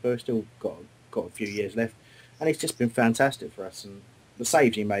for a keeper. Still got a few years left, and he's just been fantastic for us. And the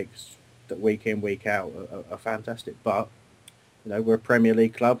saves he makes that week in, week out are fantastic. But we're a Premier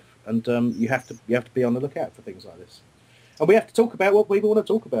League club, and you have to be on the lookout for things like this, and we have to talk about what we want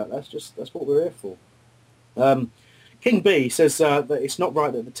to talk about. That's what we're here for. King B says that it's not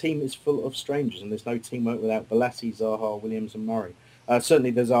right that the team is full of strangers and there's no teamwork without Balassi, Zaha, Williams and Murray.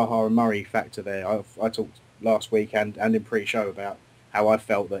 Certainly the Zaha and Murray factor there. I talked last week and in pre-show about how I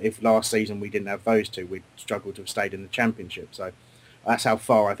felt that if last season we didn't have those two, we'd struggle to have stayed in the Championship. So that's how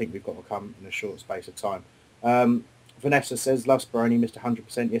far I think we've got to come in a short space of time. Vanessa says, love Speroni, Mr.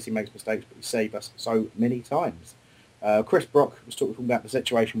 100%. Yes, he makes mistakes, but he saved us so many times. Chris Brock was talking about the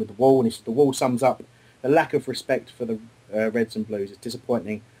situation with the wall, and he said the wall sums up the lack of respect for the Reds and Blues. It's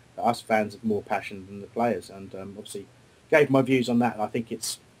disappointing that us fans have more passion than the players, and obviously gave my views on that. And I think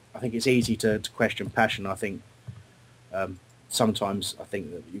it's easy to question passion. I think sometimes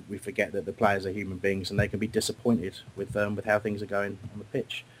that we forget that the players are human beings and they can be disappointed with how things are going on the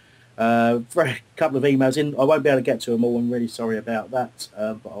pitch. For a couple of emails in, I won't be able to get to them all. I'm really sorry about that,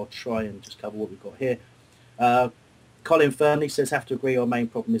 but I'll try and just cover what we've got here. Colin Fernley says, have to agree our main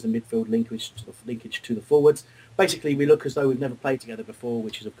problem is the midfield linkage to the forwards. Basically, we look as though we've never played together before,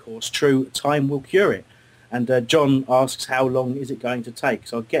 which is, of course, true. Time will cure it. And John asks, how long is it going to take?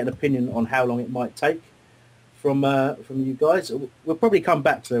 So I'll get an opinion on how long it might take from you guys. We'll probably come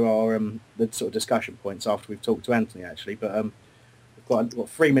back to our the sort of discussion points after we've talked to Anthony, actually. But we've got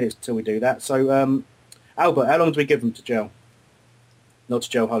 3 minutes until we do that. So, Albert, how long do we give them to gel? Not to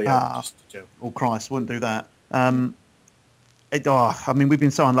gel Hollyoak, just to gel. Oh, Christ, wouldn't do that. We've been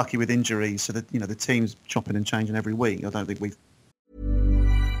so unlucky with injuries, so that the team's chopping and changing every week. I don't think we've.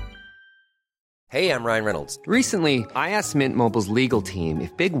 Hey, I'm Ryan Reynolds. Recently, I asked Mint Mobile's legal team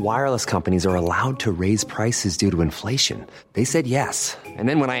if big wireless companies are allowed to raise prices due to inflation. They said yes. And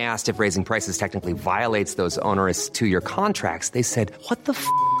then when I asked if raising prices technically violates those onerous 2-year contracts, they said, "What the f***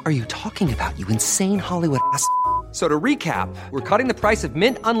 are you talking about? You insane Hollywood ass." So to recap, we're cutting the price of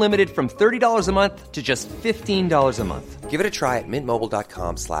Mint Unlimited from $30 a month to just $15 a month. Give it a try at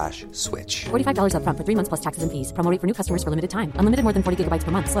mintmobile.com/switch. $45 up front for 3 months plus taxes and fees. Promo rate for new customers for limited time. Unlimited more than 40 gigabytes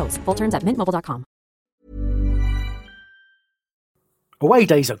per month. Slows full terms at mintmobile.com. Away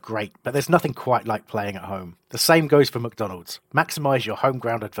days are great, but there's nothing quite like playing at home. The same goes for McDonald's. Maximise your home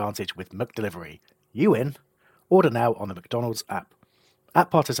ground advantage with McDelivery. You in? Order now on the McDonald's app. At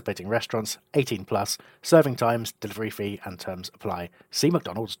participating restaurants, 18 plus, serving times, delivery fee and terms apply. See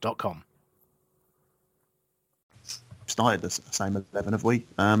mcdonalds.com. Started the same 11, have we?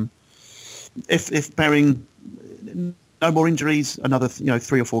 If bearing no more injuries, another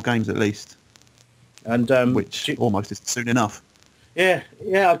 3 or 4 games at least. And which almost is soon enough. Yeah.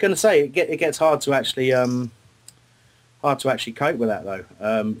 I'm going to say it gets hard to actually cope with that though.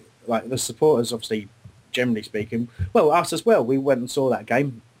 Like the supporters, obviously, generally speaking, well, us as well. We went and saw that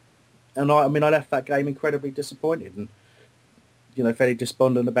game, and I left that game incredibly disappointed and fairly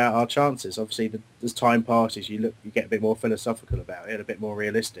despondent about our chances. Obviously, as time passes, you get a bit more philosophical about it, a bit more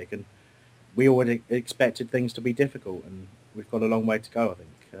realistic, and we already expected things to be difficult, and we've got a long way to go, I think.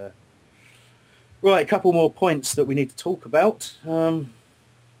 Right, a couple more points that we need to talk about. I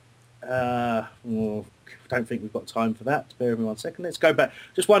don't think we've got time for that. Bear with me 1 second. Let's go back.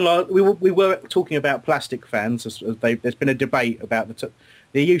 Just one last. We were talking about plastic fans. There's been a debate about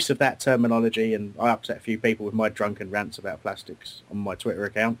the use of that terminology, and I upset a few people with my drunken rants about plastics on my Twitter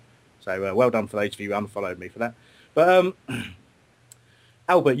account. So well done for those of you who unfollowed me for that. But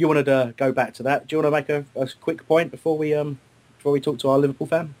Albert, you wanted to go back to that. Do you want to make a quick point before we talk to our Liverpool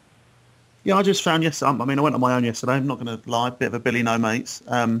fan? Yeah, I just found I went on my own yesterday. I'm not going to lie, a bit of a Billy No Mates.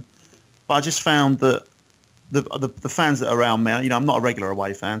 But I just found that the fans that are around me, I'm not a regular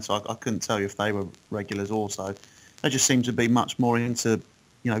away fan, so I couldn't tell you if they were regulars also. They just seem to be much more into,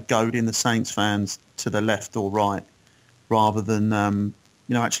 goading the Saints fans to the left or right, rather than,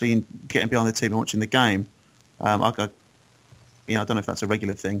 actually getting behind the team and watching the game. I don't know if that's a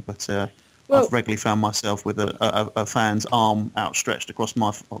regular thing, but I've regularly found myself with a fan's arm outstretched across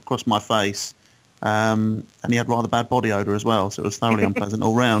my face. And he had rather bad body odour as well, so it was thoroughly unpleasant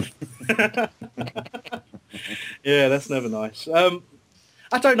all round. Yeah, that's never nice. I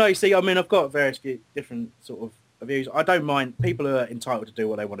don't know. See, I've got various different sort of views. I don't mind. People are entitled to do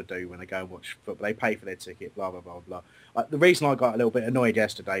what they want to do when they go and watch football. They pay for their ticket, blah, blah, blah, blah. The reason I got a little bit annoyed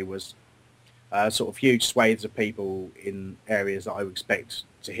yesterday was sort of huge swathes of people in areas that I would expect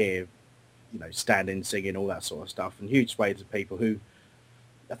to hear, standing, singing, all that sort of stuff, and huge swathes of people who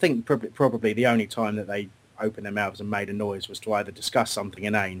I think probably the only time that they opened their mouths and made a noise was to either discuss something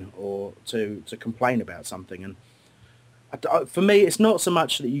inane or to complain about something. And for me, it's not so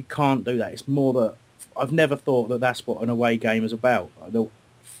much that you can't do that. It's more that I've never thought that that's what an away game is about. The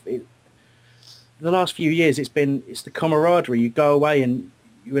last few years, it's the camaraderie. You go away and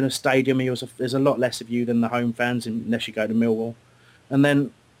you're in a stadium, and there's a lot less of you than the home fans, unless you go to Millwall. And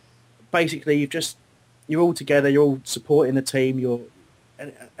then basically you're all together, you're all supporting the team,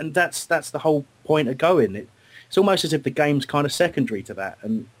 and that's the whole point of going. It's almost as if the game's kind of secondary to that,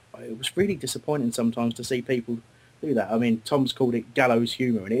 and it was really disappointing sometimes to see people do that. Tom's called it gallows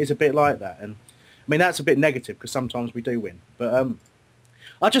humour, and it is a bit like that. And that's a bit negative because sometimes we do win. But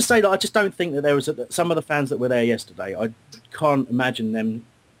I just say that I just don't think that there was some of the fans that were there yesterday. I can't imagine them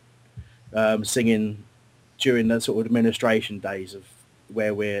singing during the sort of administration days of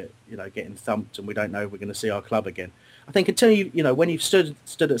where we're getting thumped and we don't know if we're going to see our club again. I think until when you've stood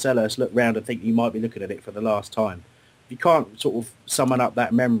at Selhurst, look round and think you might be looking at it for the last time, you can't sort of summon up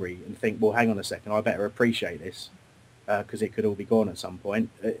that memory and think, well, hang on a second, I better appreciate this because it could all be gone at some point.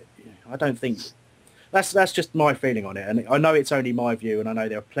 I don't think that's just my feeling on it, and I know it's only my view, and I know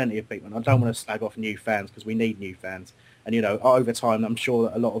there are plenty of people, and I don't want to slag off new fans because we need new fans, and over time I'm sure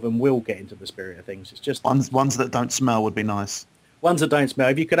that a lot of them will get into the spirit of things. It's just ones that don't smell would be nice. Ones that don't smell.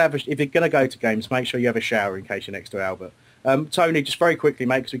 If you're going to go to games, make sure you have a shower in case you're next to Albert. Tony, just very quickly,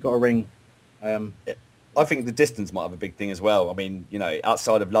 mate, because we've got a ring. I think the distance might have a big thing as well.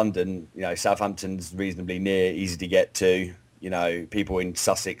 Outside of London, Southampton's reasonably near, easy to get to. People in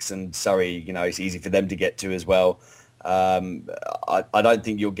Sussex and Surrey, it's easy for them to get to as well. I don't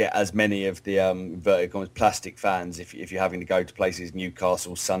think you'll get as many of the inverted commas plastic fans if you're having to go to places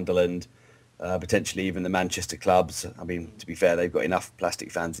Newcastle, Sunderland, potentially even the Manchester clubs. To be fair, they've got enough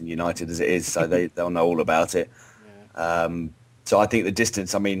plastic fans in United as it is, so they'll know all about it. Yeah. So I think the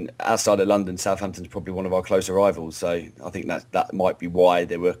distance, outside of London, Southampton's probably one of our closer rivals, so I think that might be why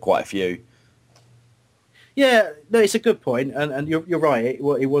there were quite a few. Yeah, no, it's a good point, and you're right. It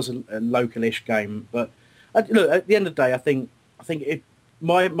was a local-ish game, but look, at the end of the day, I think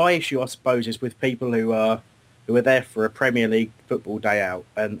my issue, I suppose, is with people who are who are there for a Premier League football day out,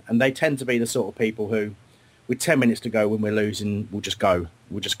 and they tend to be the sort of people who, with 10 minutes to go when we're losing, we'll just go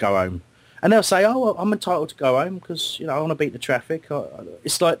home. And they'll say, "Oh, well, I'm entitled to go home because I want to beat the traffic."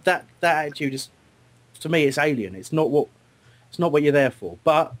 It's like that attitude is, to me, it's alien. It's not what you're there for.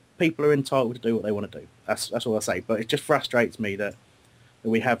 But people are entitled to do what they want to do. That's all I say. But it just frustrates me that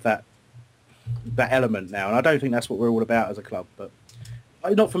we have that element now, and I don't think that's what we're all about as a club. But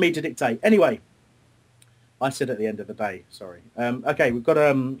not for me to dictate. Anyway, I said at the end of the day. Sorry. Okay, we've got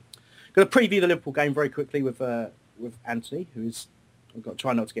to preview the Liverpool game very quickly with Anthony, who's. We've got to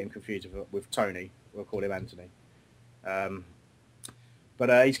try not to get him confused with Tony. We'll call him Anthony.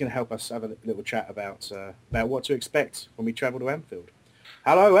 But he's going to help us have a little chat about what to expect when we travel to Anfield.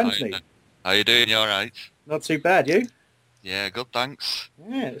 Hello, Anthony. How you doing? You all right? Not too bad, you? Yeah, good, thanks.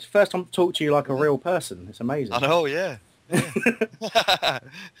 Yeah, it's the first time to talk to you like a real person. It's amazing. I know, yeah.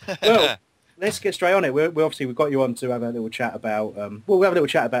 Well, let's get straight on it. We've got you on to have a little chat about. We'll have a little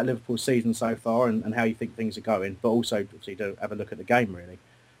chat about Liverpool's season so far and how you think things are going, but also obviously to have a look at the game really.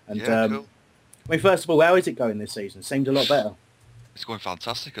 And cool. I mean, first of all, how is it going this season? Seemed a lot better. It's going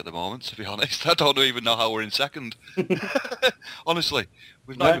fantastic at the moment, to be honest. I don't even know how we're in second. Honestly,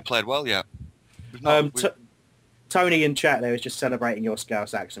 we've not even played well yet. Tony in chat there is just celebrating your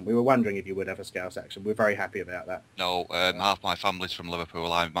Scouse accent. We were wondering if you would have a Scouse accent. We're very happy about that. No, half my family's from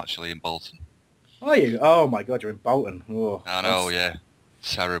Liverpool. I'm actually in Bolton. Are you? Oh my God, you're in Bolton. Oh, I know, yeah.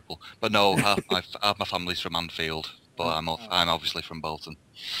 It's terrible. But no, half my family's from Anfield, but I'm obviously from Bolton.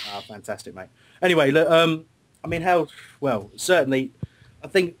 Oh, fantastic, mate. Anyway, look, I mean, certainly, I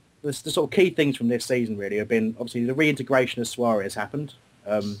think the sort of key things from this season really have been, obviously, the reintegration of Suarez happened.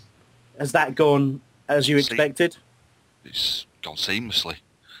 Has that gone as you expected? It's gone seamlessly.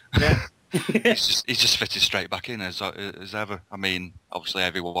 Yeah. he's just fitted straight back in as ever. I mean, obviously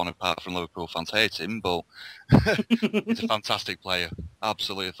everyone apart from Liverpool fans hate him, but he's a fantastic player.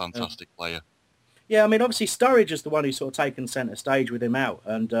 Absolutely a fantastic player. Yeah, I mean, obviously Sturridge is the one who's sort of taken centre stage with him out,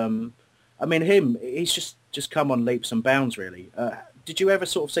 and I mean, he's just come on leaps and bounds, really. Did you ever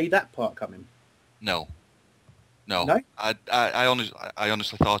sort of see that part coming? No. No? I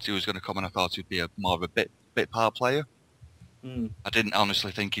honestly thought he was going to come, and I thought he'd be more of a bit part player. I didn't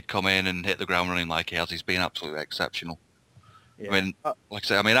honestly think he'd come in and hit the ground running like he has. He's been absolutely exceptional. Yeah. I mean, like I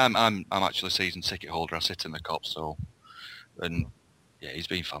say, I'm actually a season ticket holder. I sit in the Kop, and yeah, he's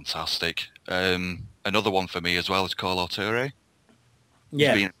been fantastic. Another one for me as well is Kolo Touré.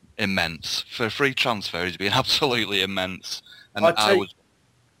 Yeah. He's been immense. For a free transfer, he's been absolutely immense. And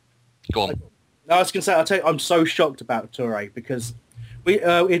Go on. I was going to say, I'm so shocked about Touré because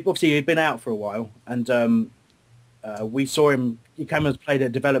obviously he'd been out for a while, and we saw him. He came and played a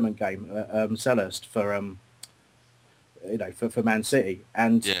development game, Selhurst for Man City,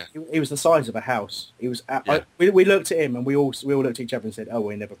 and he was the size of a house. He was. We looked at him, and we all looked at each other and said, "Oh,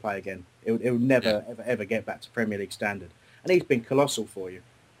 we'll never play again. It will never ever get back to Premier League standard." And he's been colossal for you.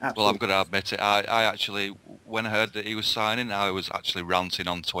 Absolutely. Well, I'm going to admit it. I actually, when I heard that he was signing, I was actually ranting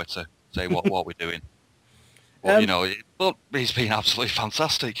on Twitter, saying what we're doing. But, but he's been absolutely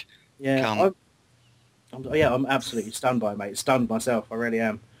fantastic. Yeah. I'm absolutely stunned by it, mate. Stunned myself, I really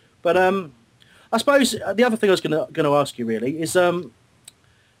am. But I suppose the other thing I was going to ask you really is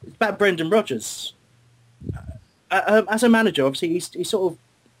about Brendan Rodgers. As a manager, obviously he's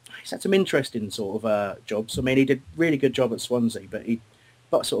had some interesting sort of jobs. I mean, he did a really good job at Swansea, but he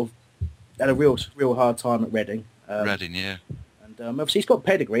sort of had a real hard time at Reading. Reading, yeah. And obviously he's got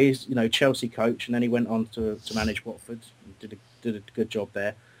pedigree. He's Chelsea coach, and then he went on to manage Watford. And did a good job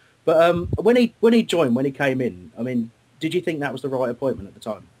there. But when he joined, when he came in, I mean, did you think that was the right appointment at the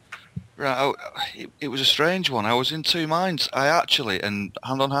time? Right, it was a strange one. I was in two minds. I actually, and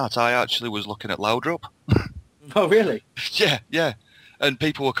hand on heart, was looking at Laudrup. Oh, really? Yeah. And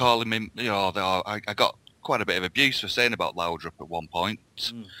people were calling me, I got quite a bit of abuse for saying about Laudrup at one point,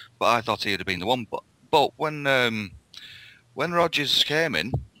 but I thought he'd have been the one. But when Rodgers came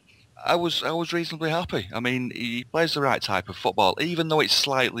in, I was reasonably happy. I mean, he plays the right type of football, even though it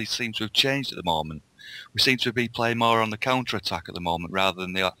slightly seems to have changed at the moment. We seem to be playing more on the counter-attack at the moment rather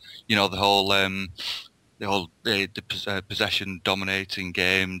than the possession dominating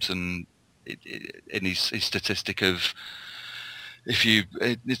games, and in his statistic of if you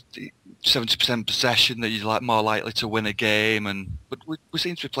 70% possession that you're more likely to win a game, but we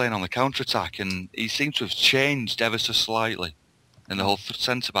seem to be playing on the counter-attack, and he seems to have changed ever so slightly. And the whole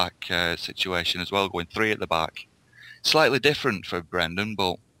centre-back situation as well, going three at the back. Slightly different for Brendan,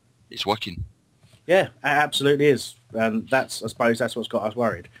 but it's working. Yeah, it absolutely is. And I suppose that's what's got us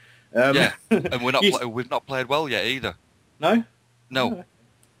worried. Yeah, and we've not played well yet either. No? No.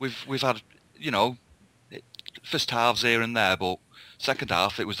 We've had, first halves here and there, but second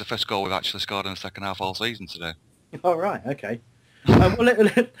half, it was the first goal we've actually scored in the second half all season today. Oh, right, okay.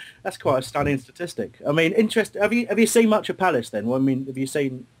 That's quite a stunning statistic. I mean, have you seen much of Palace then? Well, I mean, have you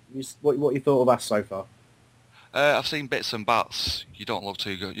seen what you thought of us so far? I've seen bits and bats. You don't look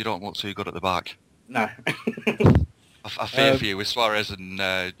too good. You don't look too good at the back. No. I fear for you with Suarez, and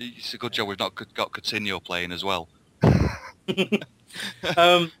it's a good job we've not got Coutinho playing as well.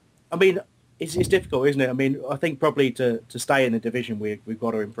 I mean, it's difficult, isn't it? I mean, I think probably to stay in the division, we've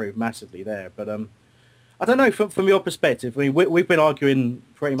got to improve massively there. But I don't know, from your perspective, I mean, we've been arguing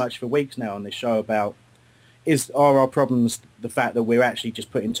pretty much for weeks now on this show about are our problems the fact that we're actually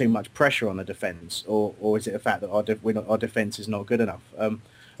just putting too much pressure on the defence, or is it the fact that our defence is not good enough? I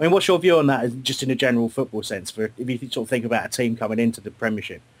mean, what's your view on that, just in a general football sense? If you sort of think about a team coming into the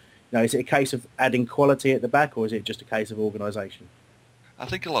Premiership, is it a case of adding quality at the back, or is it just a case of organisation? I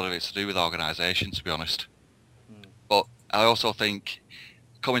think a lot of it's to do with organisation, to be honest. But I also think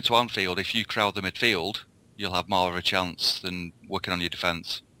coming to Anfield, if you crowd the midfield, you'll have more of a chance than working on your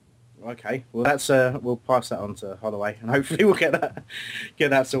defence. Okay, well that's we'll pass that on to Holloway, and hopefully we'll get that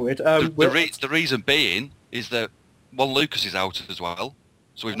sorted. The reason being is that Lucas is out as well,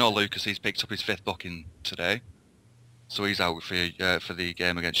 so we've known Lucas. He's picked up his 5th booking today, so he's out for the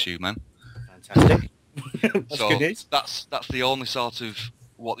game against Schumann. Fantastic. That's good news. That's the only sort of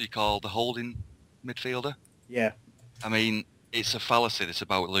what you call the holding midfielder. Yeah. I mean, it's a fallacy. It's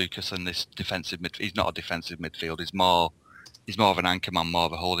about Lucas and this defensive midfield. He's not a defensive midfield. He's more of an anchor man, more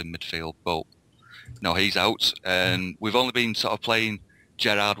of a holding midfield. But no, he's out, and we've only been sort of playing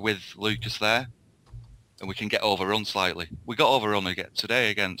Gerrard with Lucas there, and we can get overrun slightly. We got overrun again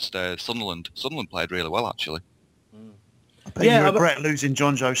today against Sunderland. Sunderland played really well, actually. I bet you regret losing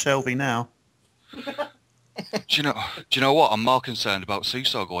John Joe Shelby now. Do you know what? I'm more concerned about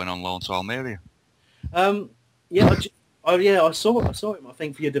Suso going on loan to Almeria. I saw him. I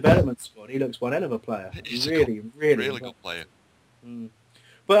think for your development squad, he looks one hell of a player. He's really good player.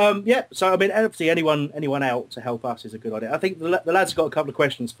 But so I mean, obviously anyone out to help us is a good idea. I think the lads have got a couple of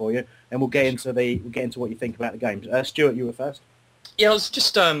questions for you, and we'll get into what you think about the games. Stuart, you were first. Yeah, I was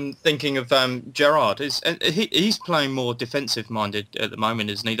just thinking of Gerrard. He's playing more defensive minded at the moment,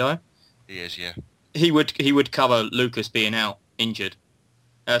 isn't he? Though he is, yeah. He would cover Lucas being out, injured,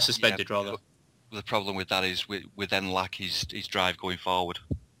 suspended rather. The problem with that is we then lack his drive going forward.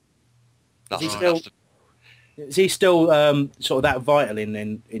 Is he still sort of that vital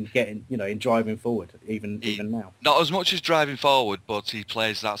in getting in driving forward even now? Not as much as driving forward, but he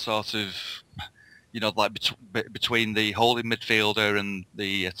plays that sort of like between the holding midfielder and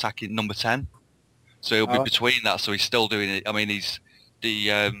the attacking number 10. So he'll be between that. So he's still doing it. I mean, he's the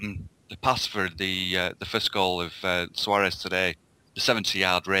pass for the first goal of Suarez today. The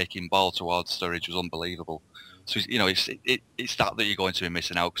 70-yard raking ball towards Sturridge was unbelievable. So it's that you're going to be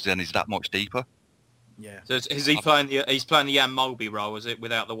missing out, because then he's that much deeper. Yeah. So is he playing he's playing the Jan Molby role, is it,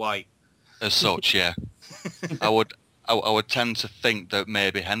 without the weight? As such, yeah. I would tend to think that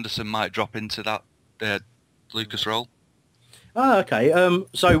maybe Henderson might drop into that Lucas role. Oh, okay.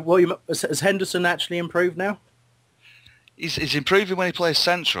 So has Henderson actually improved now? He's improving when he plays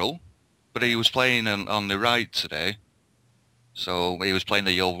central, but he was playing on the right today. So he was playing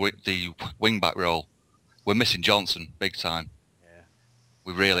the wing-back role. We're missing Johnson, big time. Yeah.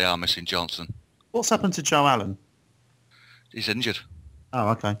 We really are missing Johnson. What's happened to Joe Allen? He's injured.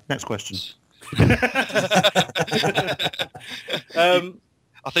 Oh, okay. Next question. I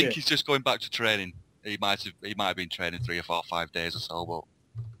think he's just going back to training. He might have been training 3 or 4 or 5 days or so,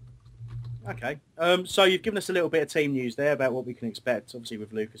 but... Okay. So you've given us a little bit of team news there about what we can expect, obviously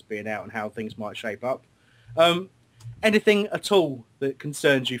with Lucas being out and how things might shape up. Anything at all that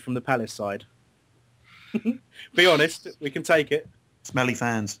concerns you from the Palace side? Be honest, we can take it. Smelly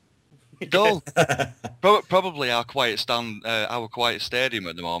fans. Dull. Probably our quiet stadium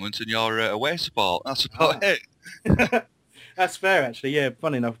at the moment, and your away support. That's about it. That's fair, actually. Yeah,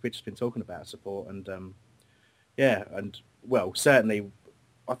 funny enough, we've just been talking about support, and certainly,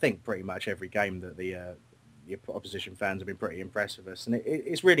 I think pretty much every game that the opposition fans have been pretty impressed with us, and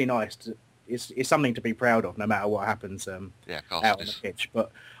it's really nice. It's something to be proud of, no matter what happens out on the pitch.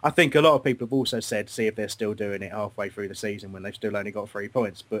 But I think a lot of people have also said, see if they're still doing it halfway through the season when they've still only got 3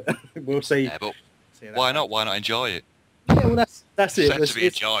 points. But we'll see. Yeah, but why not? Why not enjoy it? Yeah, well, that's it. It's to be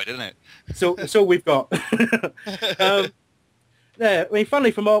enjoyed, isn't it? So that's all we've got. I mean,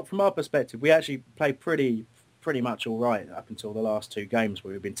 funnily from our perspective, we actually played pretty much all right up until the last 2 games,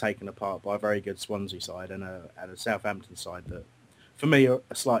 where we've been taken apart by a very good Swansea side and a Southampton side that, for me, are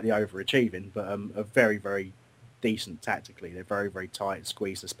slightly overachieving, but are very, very decent tactically. They're very, very tight,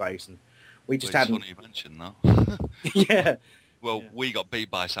 squeeze the space, and We just Well, hadn't. it's funny you mentioned that. Yeah. Well, we got beat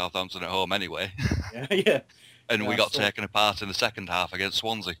by Southampton at home anyway. Yeah. And we I got saw- taken apart in the second half against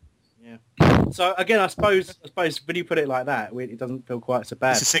Swansea. So again, I suppose when you put it like that, it doesn't feel quite so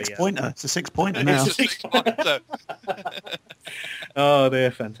bad. It's a to be, six-pointer. It's a six-pointer now. It's a six-pointer. Oh,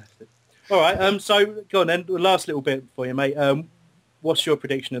 they're fantastic. All right, so go on then. The last little bit for you, mate. What's your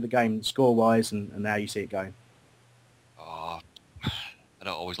prediction of the game, score-wise, and how you see it going? Oh, I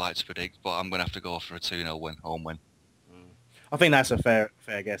don't always like to predict, but I'm going to have to go for a 2-0 win, home win. I think that's a fair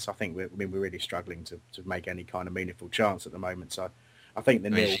guess. I think we're really struggling to make any kind of meaningful chance at the moment. So I think the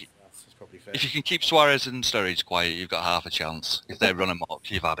nil for us is probably fair. If you can keep Suarez and Sturridge quiet, you've got half a chance. If they run amok,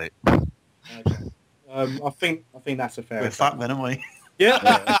 you've had it. Okay. I think that's a fair. We're fucked then, aren't we?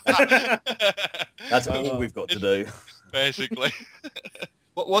 Yeah. That's all we've got to do. Basically.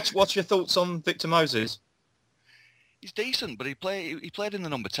 What's your thoughts on Victor Moses? He's decent, but he played in the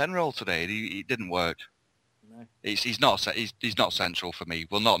number 10 role today. It didn't work. No. He's not central for me.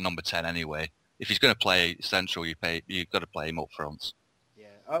 Well, not number 10 anyway. If he's going to play central, you've got to play him up front.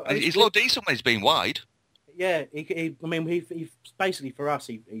 Yeah. He's looked decent when he's been wide. Yeah, he basically for us,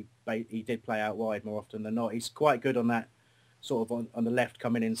 he did play out wide more often than not. He's quite good on that sort of on the left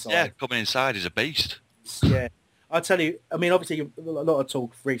coming inside. Yeah, coming inside is a beast. Yeah, I'll tell you. I mean, obviously, a lot of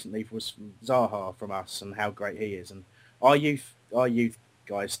talk recently was from Zaha from us and how great he is, and our youth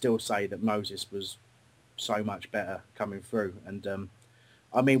guys still say that Moses was so much better coming through. And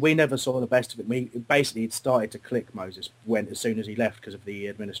I mean, we never saw the best of it. Basically, it started to click. Moses went as soon as he left because of the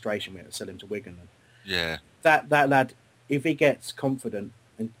administration. We had to sell him to Wigan. And yeah, that lad, if he gets confident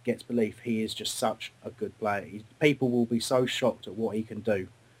and gets belief, he is just such a good player. People will be so shocked at what he can do.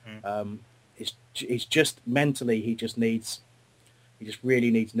 It's just mentally, he just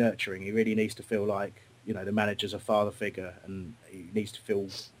really needs nurturing. He really needs to feel like, the manager's a father figure, and he needs to feel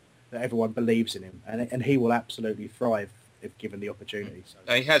that everyone believes in him, and he will absolutely thrive if given the opportunity.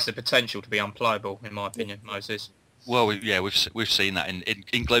 So. He has the potential to be unplayable, in my opinion, Moses. Well, we've seen that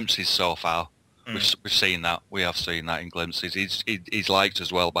in glimpses so far. We've seen that. We have seen that in glimpses. He's liked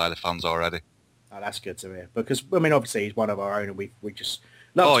as well by the fans already. Oh, that's good to hear, because I mean, obviously he's one of our own, and we just.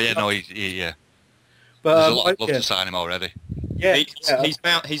 Yeah. But there's a lot of love to sign him already. Yeah, he's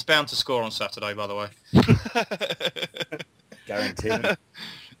bound to score on Saturday, by the way. Guaranteed.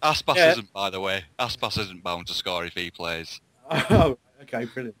 Aspas isn't, by the way. Aspas isn't bound to score if he plays. Oh, okay,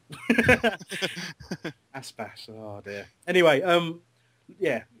 brilliant. Aspas, oh dear. Anyway,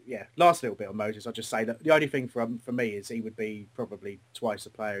 yeah. Last little bit on Moses. I'll just say that the only thing for me is he would be probably twice the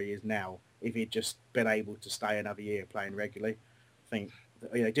player he is now if he'd just been able to stay another year playing regularly. I think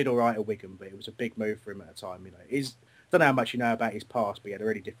he did all right at Wigan, but it was a big move for him at the time. Don't know how much you know about his past, but he had a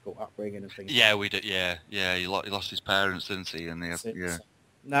really difficult upbringing and things. Yeah, we did. Yeah. He lost his parents, didn't he? And yeah.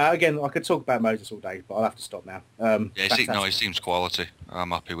 No, again, I could talk about Moses all day, but I'll have to stop now. He seems quality.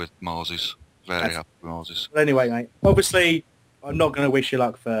 I'm happy with Moses. Very happy with Moses. But anyway, mate, obviously, I'm not going to wish you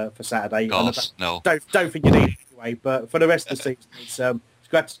luck for Saturday. Of course, no. Don't think you need it anyway, but for the rest of the season,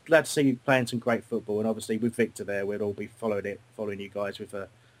 it's glad to see you playing some great football, and obviously with Victor there, we'll all be following you guys with a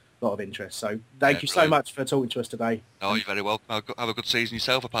lot of interest. So thank you so much for talking to us today. No, you're very welcome. Have a good season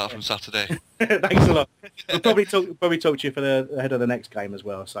yourself, apart from Saturday. Thanks a lot. We'll probably talk to you for the ahead of the next game as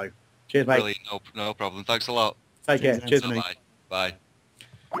well. So cheers, mate. Brilliant. No problem. Thanks a lot. Take care. Cheers, mate. Bye.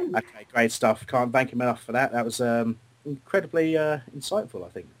 Okay, great stuff. Can't thank him enough for that. That was incredibly insightful, I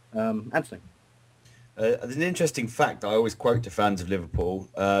think. Anthony. There's an interesting fact I always quote to fans of Liverpool,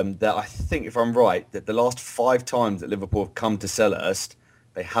 that I think, if I'm right, that the last 5 times that Liverpool have come to Selhurst,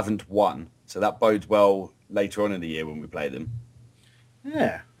 they haven't won. So that bodes well later on in the year when we play them.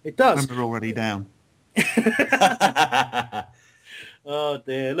 Yeah, it does. And we're already down. Oh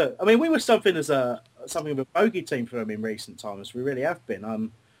dear! Look, I mean, we were something of a bogey team for them in recent times. We really have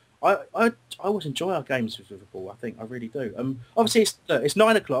been. I always enjoy our games with Liverpool. I think I really do. Obviously it's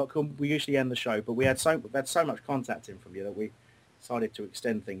 9 o'clock and we usually end the show, but we had so much contact in from you that we decided to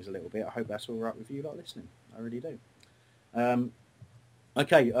extend things a little bit. I hope that's all right with you lot listening. I really do.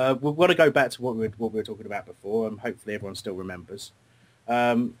 Okay, we want to go back to what we were talking about before, and hopefully everyone still remembers.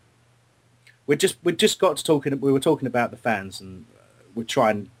 We just got to talking. We were talking about the fans, and we're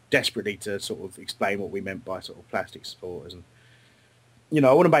trying desperately to sort of explain what we meant by sort of plastic supporters. And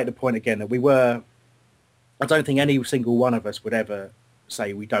I want to make the point again that I don't think any single one of us would ever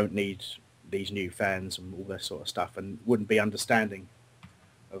say we don't need these new fans and all this sort of stuff, and wouldn't be understanding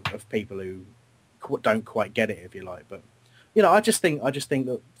of people who don't quite get it, if you like. But I just think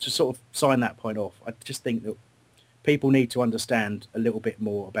that to sort of sign that point off, I just think that people need to understand a little bit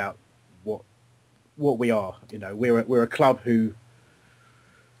more about what we are. We're a club who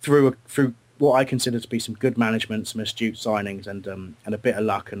through what I consider to be some good management, some astute signings, and a bit of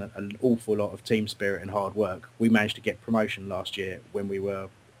luck and an awful lot of team spirit and hard work, we managed to get promotion last year when we were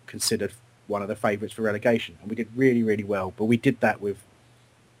considered one of the favourites for relegation, and we did really, really well. But we did that with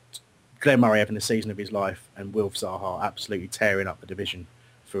Glenn Murray having the season of his life and Wilf Zaha absolutely tearing up the division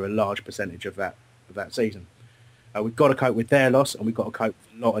for a large percentage of that season. We've got to cope with their loss, and we've got to cope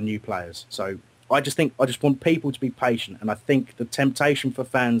with a lot of new players. So I just want people to be patient, and I think the temptation for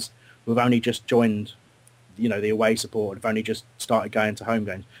fans who've only just joined, the away support, have only just started going to home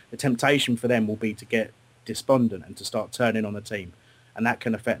games, the temptation for them will be to get despondent and to start turning on the team, and that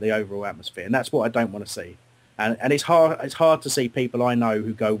can affect the overall atmosphere, and that's what I don't want to see. And it's hard to see people I know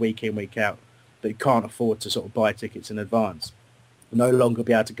who go week in, week out, that can't afford to sort of buy tickets in advance, no longer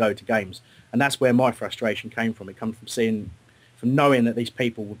be able to go to games. And that's where my frustration came from. It comes from knowing that these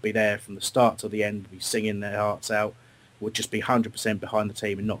people would be there from the start to the end, would be singing their hearts out, would just be 100% behind the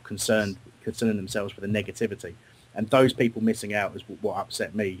team and not concerning themselves with the negativity. And those people missing out is what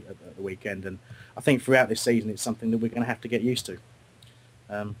upset me at the weekend. And I think throughout this season, it's something that we're going to have to get used to.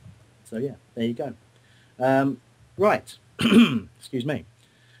 So yeah, there you go. Right. Excuse me.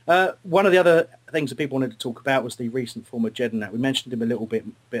 One of the other things that people wanted to talk about was the recent form of Jedinak. We mentioned him a little bit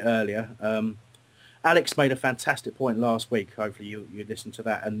earlier. Alex made a fantastic point last week. Hopefully you listened to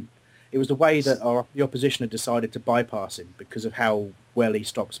that. And it was the way that the opposition had decided to bypass him because of how well he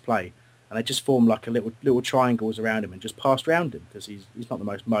stops play. And they just formed like a little triangles around him and just passed around him because he's not the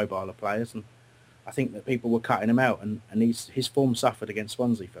most mobile of players. And I think that people were cutting him out, and his form suffered against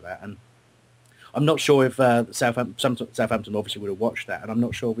Swansea for that. And I'm not sure if Southampton obviously would have watched that, and I'm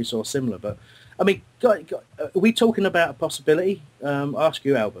not sure if we saw similar. But I mean, are we talking about a possibility? I'll ask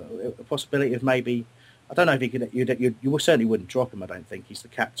you, Albert, a possibility of maybe. I don't know if you certainly wouldn't drop him. I don't think he's the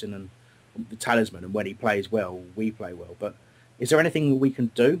captain and the talisman, and when he plays well, we play well. But is there anything we can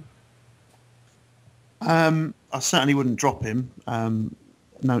do? I certainly wouldn't drop him.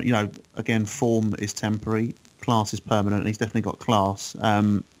 No, again, form is temporary, class is permanent, and he's definitely got class.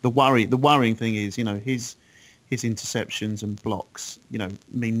 The worrying thing is, his interceptions and blocks,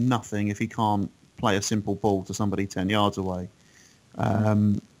 mean nothing if he can't play a simple ball to somebody 10 yards away.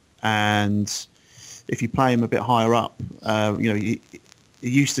 And if you play him a bit higher up, he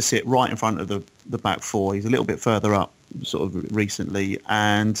used to sit right in front of the back four. He's a little bit further up, sort of recently,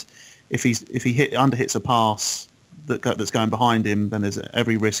 and if he underhits a pass that's going behind him, then there's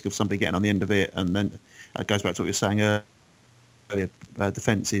every risk of somebody getting on the end of it, and then it goes back to what you were saying earlier.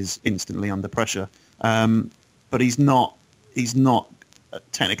 Defence is instantly under pressure, but he's not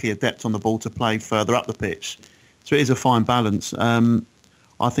technically adept on the ball to play further up the pitch. So it is a fine balance.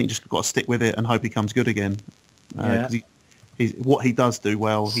 I think just got to stick with it and hope he comes good again. What he does do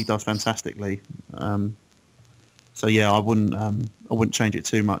well, he does fantastically. So yeah, I wouldn't change it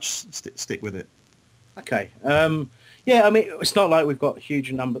too much. Stick with it. Okay. Yeah, I mean, it's not like we've got a huge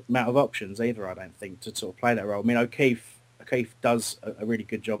amount of options either, I don't think, to sort of play that role. I mean, O'Keefe does a really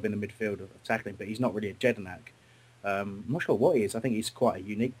good job in the midfield of tackling, but he's not really a Jedinak. I'm not sure what he is. I think he's quite a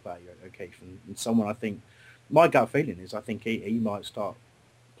unique player, O'Keefe, and someone I think, my gut feeling is I think he might start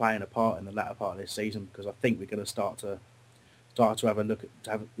playing a part in the latter part of this season, because I think we're going to start to have a look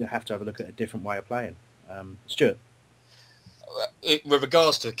at a different way of playing. Stuart? With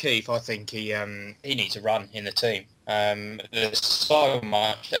regards to Keith, I think he needs a run in the team. There's so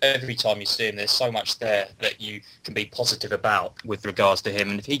much, every time you see him, there's so much there that you can be positive about with regards to him.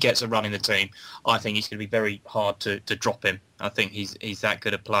 And if he gets a run in the team, I think he's going to be very hard to drop him. I think he's that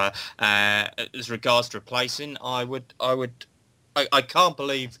good a player. As regards to replacing, I can't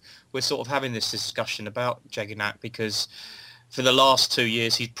believe we're sort of having this discussion about Jedinak, because for the last 2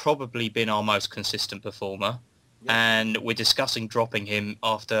 years, he's probably been our most consistent performer. And we're discussing dropping him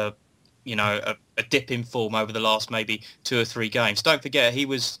after, a dip in form over the last maybe 2 or 3 games. Don't forget, he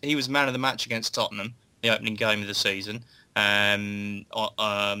was man of the match against Tottenham, the opening game of the season.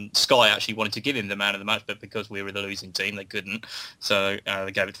 Sky actually wanted to give him the man of the match, but because we were the losing team, they couldn't. So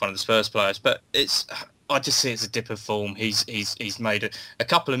they gave it to one of the Spurs players. But I just see it's a dip of form. He's made a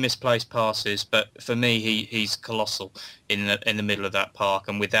couple of misplaced passes, but for me, he's colossal in the middle of that park.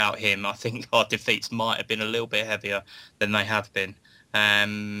 And without him, I think our defeats might have been a little bit heavier than they have been.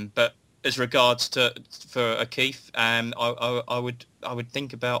 But as regards for O'Keefe, I would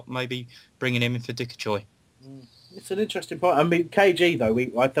think about maybe bringing him in for Dikachoy. It's an interesting point. I mean, KG though,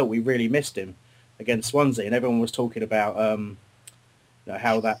 I thought we really missed him against Swansea, and everyone was talking about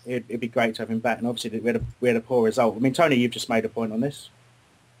how that it'd be great to have him back. And obviously we had a poor result. I mean, Tony, you've just made a point on this.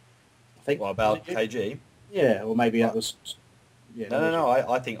 I think. What about KG? Yeah, or maybe that was Yeah, No.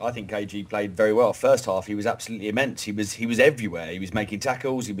 I think KG played very well. First half, he was absolutely immense. He was everywhere. He was making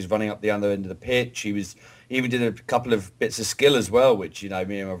tackles. He was running up the other end of the pitch. He even did a couple of bits of skill as well, which me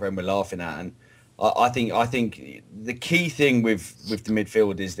and my friend were laughing at. And I think the key thing with the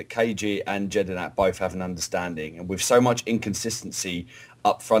midfield is that KG and Jedinak both have an understanding, and with so much inconsistency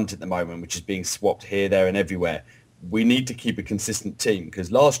up front at the moment, which is being swapped here, there, and everywhere. We need to keep a consistent team,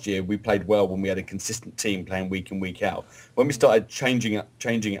 because last year we played well when we had a consistent team playing week in, week out. When we started changing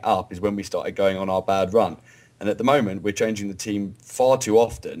it up is when we started going on our bad run. And at the moment, we're changing the team far too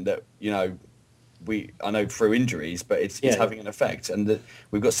often that, I know through injuries, but it's having an effect. And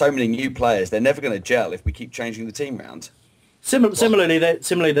we've got so many new players, they're never going to gel if we keep changing the team round. Similarly,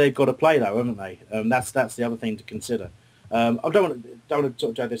 they've got to play though, haven't they? That's the other thing to consider. I don't want to sort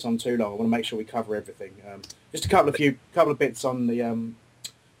of drag this on too long. I want to make sure we cover everything. Just a couple of bits on the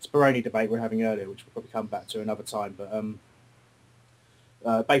Speroni debate we were having earlier, which we'll probably come back to another time.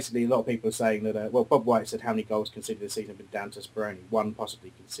 But basically, a lot of people are saying that. Bob White said how many goals conceded this season have been down to Speroni. One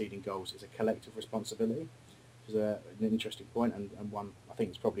possibly conceding goals is a collective responsibility, which is an interesting point, and one I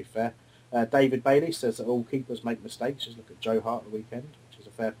think is probably fair. David Bailey says that all keepers make mistakes. Just look at Joe Hart at the weekend, which is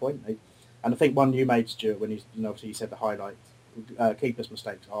a fair point. And I think one you made, Stuart, when obviously you said the highlights, keepers'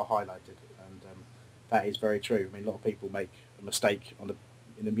 mistakes are highlighted, and that is very true. I mean, a lot of people make a mistake in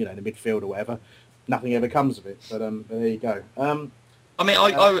the midfield or whatever. Nothing ever comes of it, but there you go.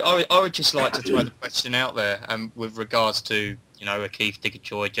 I would just like to throw the question out there with regards to a Keith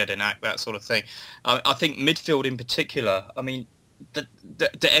Digachoy, Jedinak, that sort of thing. I think midfield in particular. I mean, do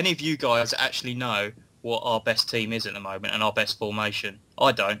any of you guys actually know what our best team is at the moment and our best formation?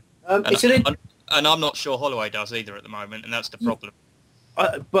 I don't. And I'm not sure Holloway does either at the moment, and that's the problem.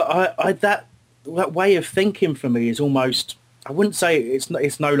 That way of thinking for me is almost, I wouldn't say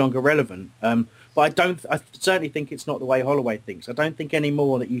it's no longer relevant, but I certainly think it's not the way Holloway thinks. I don't think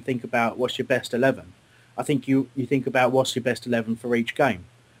anymore that you think about what's your best 11. I think you think about what's your best 11 for each game,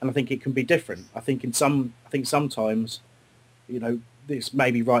 and I think it can be different. I think sometimes, it's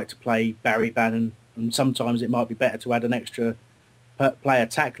maybe right to play Barry Bannon, and sometimes it might be better to add an extra player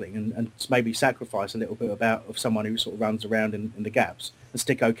tackling and maybe sacrifice a little bit of someone who sort of runs around in the gaps and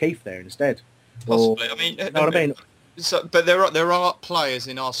stick O'Keefe there instead. Possibly. You know what I mean? So, but there are players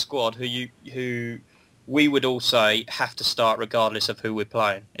in our squad who we would all say have to start regardless of who we're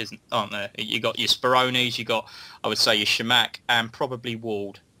playing, aren't there? You got your Speronis, you got, I would say, your Shamak and probably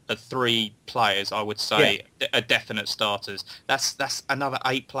Ward. Are 3 players I would say are definite starters. That's another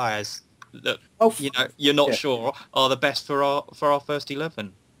 8 players that you're not sure are the best for our first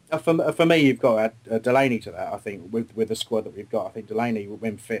 11. For me, you've got to add Delaney to that. I think with the squad that we've got, I think Delaney,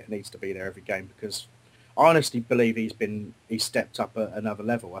 when fit, needs to be there every game, because I honestly believe he's stepped up another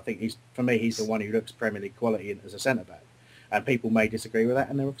level. I think he's the one who looks Premier League quality as a centre back, and people may disagree with that,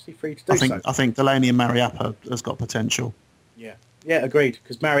 and they're obviously free to do so. I think Delaney and Mariappa has got potential. Yeah, agreed.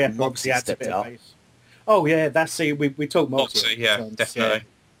 Because Mariappa obviously adds a bit of pace. Oh yeah, we talked Moxie. Definitely.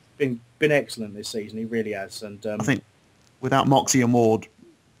 Been excellent this season. He really has. And I think without Moxie and Ward,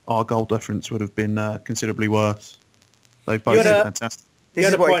 our goal difference would have been considerably worse. They've both been fantastic. This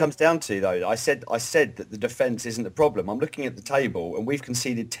is what it comes down to, though. I said that the defence isn't the problem. I'm looking at the table, and we've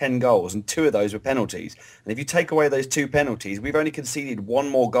conceded 10 goals, and 2 of those were penalties. And if you take away those 2 penalties, we've only conceded 1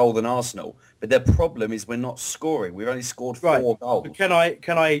 more goal than Arsenal. But their problem is we're not scoring. We've only scored 4 goals. Can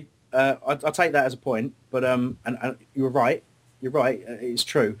I? I'll take that as a point. But and you're right. You're right. It's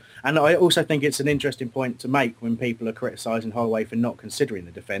true. And I also think it's an interesting point to make when people are criticising Holloway for not considering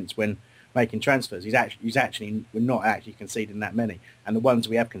the defence when making transfers. We're not actually conceding that many, and the ones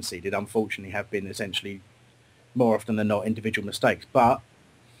we have conceded, unfortunately, have been essentially more often than not individual mistakes. But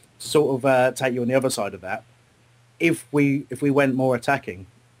to sort of take you on the other side of that, if we went more attacking,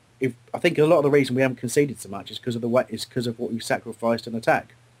 I think a lot of the reason we haven't conceded so much is because of what we've sacrificed in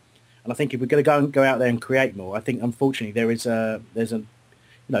attack. And I think if we're going to go out there and create more, I think unfortunately there's a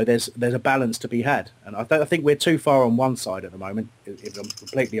balance to be had, and I think we're too far on one side at the moment, if I'm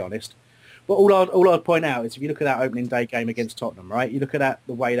completely honest. But all I'd point out is if you look at that opening day game against Tottenham, right? You look at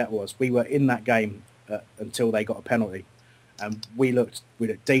the way that was. We were in that game until they got a penalty, and we looked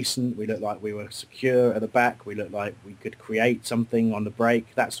decent. We looked like we were secure at the back. We looked like we could create something on the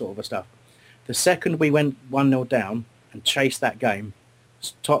break, that sort of stuff. The second we went 1-0 down and chased that game,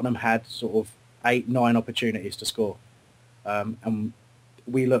 Tottenham had sort of 8-9 opportunities to score, and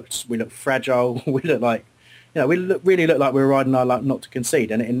we looked fragile. We looked like, really looked like we were riding our luck not to concede,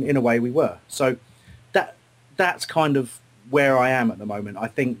 and in a way we were. So that's kind of where I am at the moment. I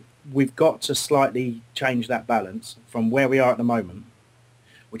think we've got to slightly change that balance from where we are at the moment,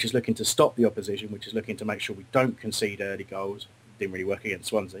 which is looking to stop the opposition, which is looking to make sure we don't concede early goals, didn't really work against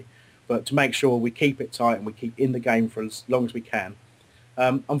Swansea. But to make sure we keep it tight and we keep in the game for as long as we can.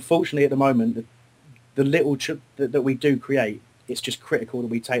 Unfortunately, at the moment, the little that we do create, it's just critical that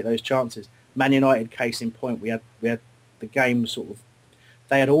we take those chances. Man United, case in point, we had the game sort of.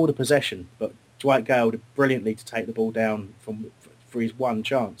 They had all the possession, but Dwight Gale did brilliantly to take the ball down for his one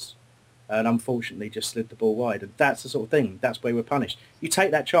chance, and unfortunately just slid the ball wide. And that's the sort of thing. That's where we're punished. You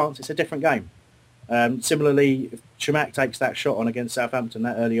take that chance, it's a different game. Similarly, if Chamakh takes that shot on against Southampton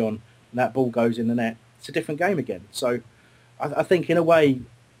that early on, and that ball goes in the net, it's a different game again. So I think in a way,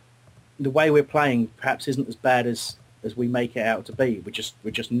 the way we're playing perhaps isn't as bad as we make it out to be.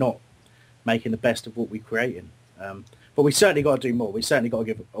 We're just not making the best of what we're creating. But we certainly got to do more. We certainly got to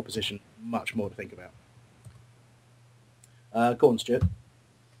give opposition much more to think about. Go on, Stuart.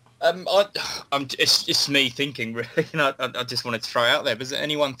 It's me thinking, really. I just wanted to throw out there. Does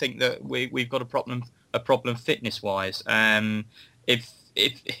anyone think that we've got a problem fitness-wise? If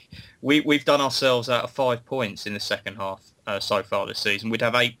we've done ourselves out of 5 points in the second half so far this season, we'd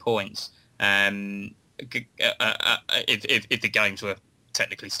have 8 points. If the games were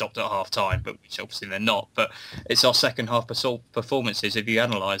technically stopped at half time, but which obviously they're not. But it's our second half performances, if you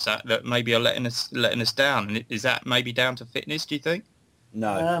analyse that maybe are letting us down. And is that maybe down to fitness, do you think?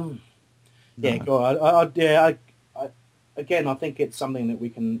 No. Yeah, go on. I think it's something that you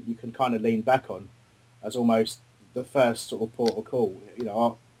can kind of lean back on as almost the first sort of port of call.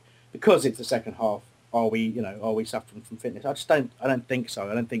 Because it's the second half. Are we suffering from fitness? I don't think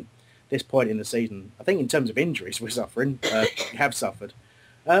so. I don't think this point in the season. I think in terms of injuries, we're suffering. Have suffered.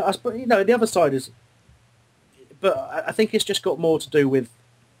 I suppose the other side is, but I think it's just got more to do with.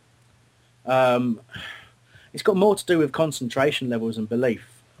 It's got more to do with concentration levels and belief.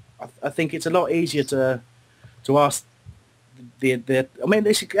 I think it's a lot easier to ask the. I mean,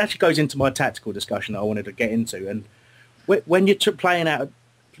 this actually goes into my tactical discussion that I wanted to get into, and when you're playing out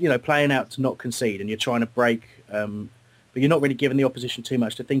to not concede, and you're trying to break, but you're not really giving the opposition too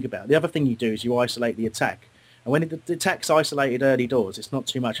much to think about. The other thing you do is you isolate the attack, and when the attack's isolated early doors, it's not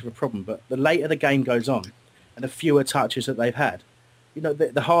too much of a problem. But the later the game goes on, and the fewer touches that they've had,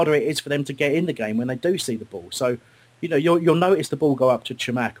 the harder it is for them to get in the game when they do see the ball. So, you'll notice the ball go up to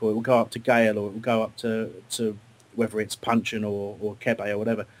Chamakh, or it will go up to Gale, or it will go up to whether it's Punchin or Kebe or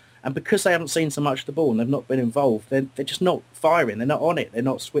whatever. And because they haven't seen so much of the ball and they've not been involved, they're just not firing. They're not on it. They're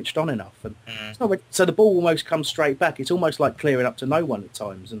not switched on enough. And it's not so the ball almost comes straight back. It's almost like clearing up to no one at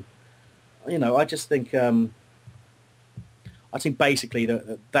times. And I just think basically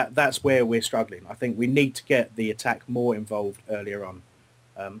that's where we're struggling. I think we need to get the attack more involved earlier on.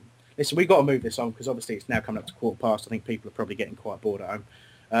 Listen, we've got to move this on because obviously it's now coming up to 1:15. I think people are probably getting quite bored at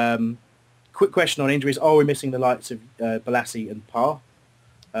home. Quick question on injuries. Are we missing the likes of Balassi and Parr?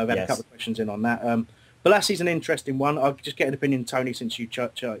 I've had a couple of questions in on that. Balassi's an interesting one. I'll just get an opinion, Tony, since you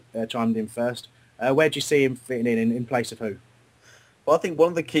chimed in first. Where do you see him fitting in place of who? Well, I think one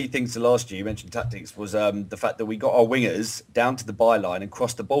of the key things to last year, you mentioned tactics, was the fact that we got our wingers down to the byline and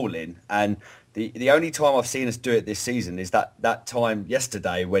crossed the ball in. And the only time I've seen us do it this season is that time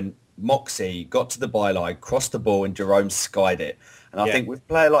yesterday when Moxie got to the byline, crossed the ball, and Jerome skied it. And I think with a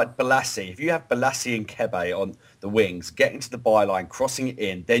player like Balassi, if you have Balassi and Kebe on the wings, getting to the byline, crossing it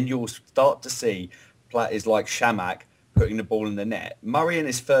in, then you'll start to see players like Chamakh putting the ball in the net. Murray in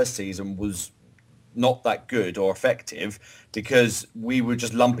his first season was not that good or effective because we were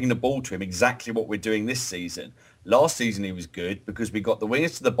just lumping the ball to him, exactly what we're doing this season. Last season he was good because we got the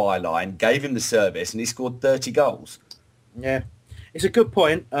wingers to the byline, gave him the service, and he scored 30 goals. Yeah, it's a good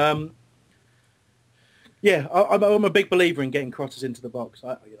point. Yeah, I'm a big believer in getting crosses into the box.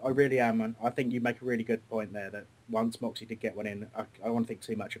 I really am, and I think you make a really good point there that once Moxie did get one in, I don't want to think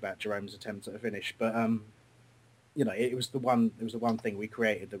too much about Jerome's attempt at a finish, but it was the one thing we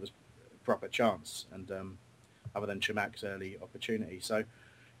created that was a proper chance, and other than Chamakh's early opportunity. So,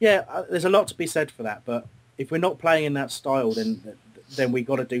 yeah, there's a lot to be said for that. But if we're not playing in that style, then we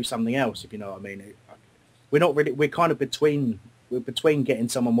got to do something else. If you know what I mean, we're not really. We're kind of between getting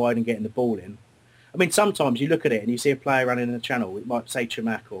someone wide and getting the ball in. I mean, sometimes you look at it and you see a player running in the channel. It might say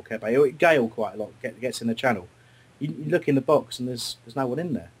Chamakh or Kebe or Gale quite a lot gets in the channel. You look in the box and there's no one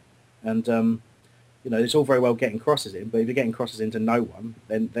in there, and it's all very well getting crosses in, but if you're getting crosses into no one,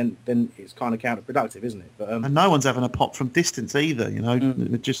 then it's kind of counterproductive, isn't it? But and no one's having a pop from distance either.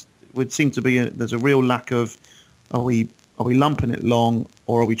 It just would seem to be there's a real lack of are we lumping it long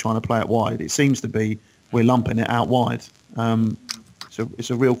or are we trying to play it wide? It seems to be we're lumping it out wide. So it's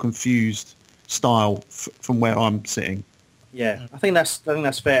a real confused style from where I'm sitting. Yeah, I think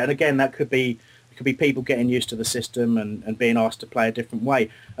that's fair. And again, that could be It could be people getting used to the system and being asked to play a different way.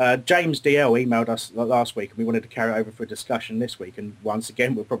 James DL emailed us last week, and we wanted to carry it over for a discussion this week. And once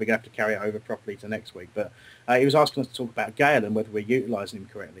again, we're probably going to have to carry it over properly to next week. But he was asking us to talk about Gale and whether we're utilising him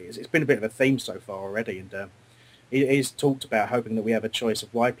correctly. It's been a bit of a theme so far already, and he's talked about hoping that we have a choice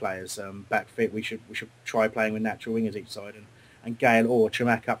of wide players back fit. We should try playing with natural wingers each side, and Gale or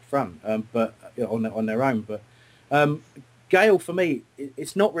Chamakh up front, but on their own. But Gale, for me,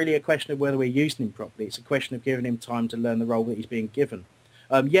 it's not really a question of whether we're using him properly. It's a question of giving him time to learn the role that he's being given.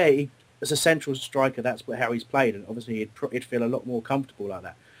 As a central striker, that's how he's played, and obviously he'd feel a lot more comfortable like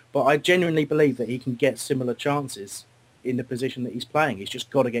that. But I genuinely believe that he can get similar chances in the position that he's playing. He's just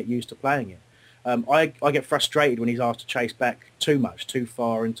got to get used to playing it. I get frustrated when he's asked to chase back too much, too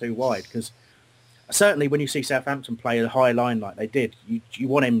far and too wide, because certainly when you see Southampton play a high line like they did, you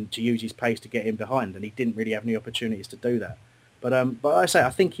want him to use his pace to get in behind, and he didn't really have any opportunities to do that. But I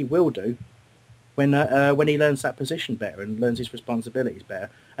think he will do when he learns that position better and learns his responsibilities better.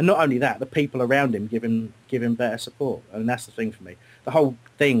 And not only that, the people around him give him better support, and that's the thing for me. The whole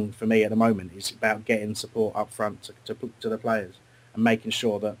thing for me at the moment is about getting support up front to the players and making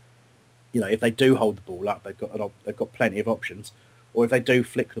sure that, if they do hold the ball up, they've got plenty of options. Or if they do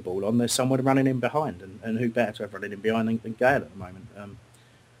flick the ball on, there's someone running in behind, and who better to have running in behind than Gale at the moment.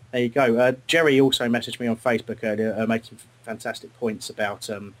 There you go. Jerry also messaged me on Facebook earlier, making fantastic points about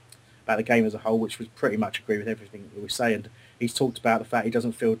the game as a whole, which was pretty much agree with everything that we say. And he's talked about the fact he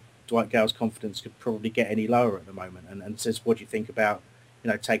doesn't feel Dwight Gale's confidence could probably get any lower at the moment, and says, "What do you think about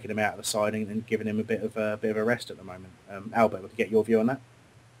taking him out of the side and giving him a bit of a rest at the moment?" Albert, would you get your view on that?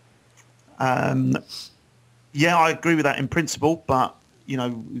 Yeah, I agree with that in principle, but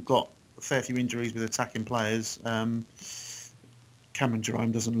we've got a fair few injuries with attacking players. Cameron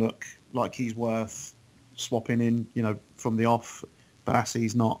Jerome doesn't look like he's worth swapping in, from the off.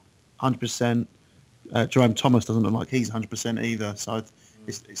 Bolasy's not 100%. Jerome Thomas doesn't look like he's 100% either. So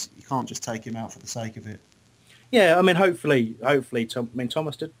you can't just take him out for the sake of it. Yeah, I mean, hopefully,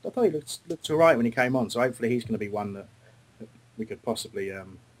 Thomas did. I thought he looked all right when he came on. So hopefully, he's going to be one that we could possibly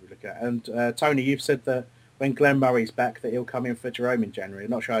look at. And Tony, you've said that when Glenn Murray's back, that he'll come in for Jerome in January. I'm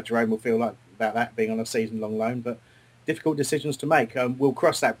not sure how Jerome will feel like about that being on a season-long loan, but difficult decisions to make. We'll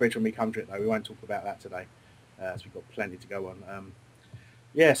cross that bridge when we come to it, though. We won't talk about that today, as we've got plenty to go on.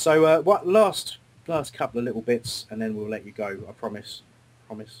 So what last couple of little bits, and then we'll let you go. I promise.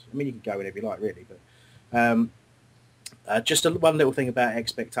 I mean, you can go whenever you like, really, but just one little thing about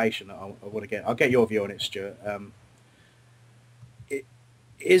expectation. I want to get. I'll get your view on it, Stuart.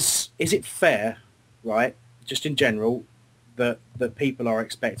 Is it fair, right? Just in general, that people are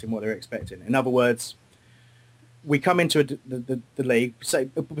expecting what they're expecting. In other words, we come into the league, say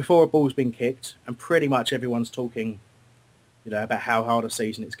before a ball's been kicked, and pretty much everyone's talking, about how hard a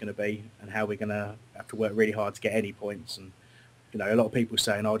season it's going to be and how we're going to have to work really hard to get any points. And a lot of people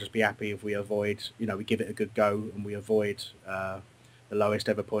saying, "I'll just be happy if we avoid, we give it a good go and we avoid the lowest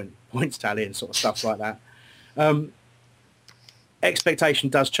ever points tally and sort of stuff like that." Expectation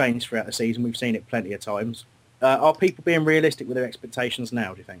does change throughout the season. We've seen it plenty of times. Are people being realistic with their expectations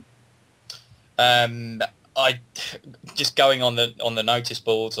now, do you think? I just going on the notice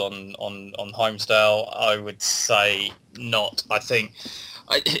boards on Homesdale, I would say not. I think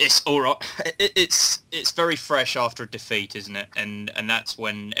it's all right. It's very fresh after a defeat, isn't it? And that's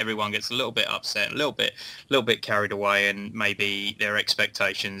when everyone gets a little bit upset, a little bit carried away, and maybe their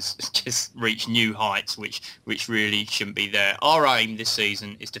expectations just reach new heights, which really shouldn't be there. Our aim this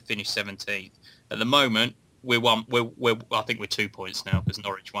season is to finish 17th. At the moment, I think we're 2 points now because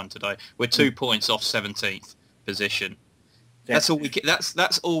Norwich won today. We're 2 points off 17th position. Yeah.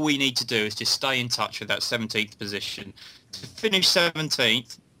 That's all we need to do is just stay in touch with that 17th position. To finish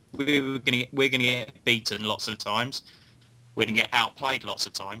 17th, we're going to get beaten lots of times. We're going to get outplayed lots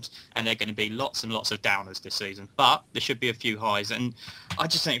of times, and there are going to be lots and lots of downers this season. But there should be a few highs, and I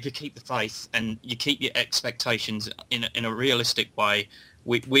just think if you keep the faith and you keep your expectations in a realistic way,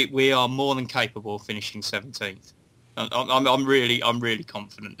 we are more than capable of finishing 17th. I'm really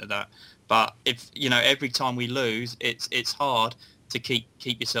confident of that. But if every time we lose, it's hard to keep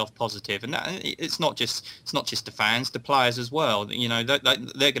yourself positive, and it's not just the fans, the players as well.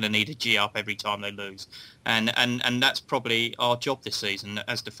 They're going to need a G up every time they lose, and that's probably our job this season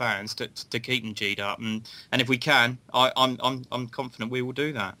as the fans to keep them G'd up, and if we can, I'm confident we will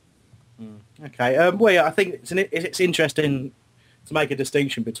do that. Okay. I think it's interesting to make a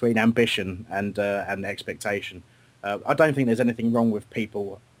distinction between ambition and expectation. I don't think there's anything wrong with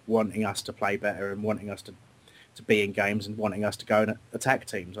people wanting us to play better and wanting us to be in games and wanting us to go and attack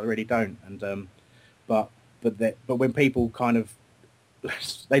teams. I really don't. And but when people kind of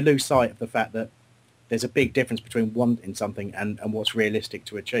they lose sight of the fact that there's a big difference between wanting something and what's realistic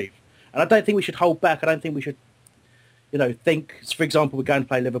to achieve. And I don't think we should hold back. I don't think we should, think, for example, we're going to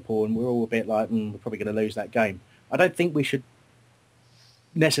play Liverpool and we're all a bit like, we're probably going to lose that game. I don't think we should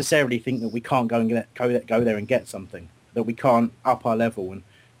necessarily think that we can't go there and get something, that we can't up our level and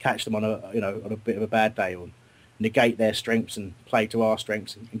catch them on a bit of a bad day, or negate their strengths and play to our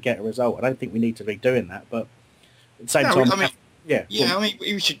strengths and get a result. I don't think we need to be doing that, but at the same time,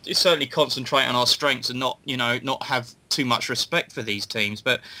 we should certainly concentrate on our strengths and not have too much respect for these teams.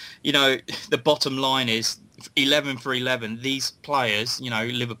 But the bottom line is 11 for 11. These players,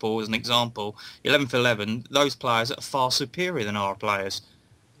 Liverpool as an example, 11 for 11. Those players are far superior than our players,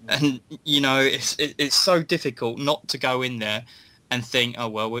 and it's so difficult not to go in there and think, oh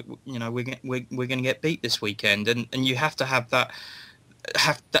well, we're going to get beat this weekend, and you have to have that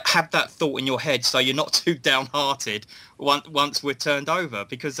thought in your head, so you're not too downhearted once we're turned over,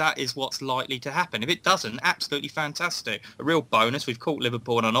 because that is what's likely to happen. If it doesn't, absolutely fantastic, a real bonus. We've caught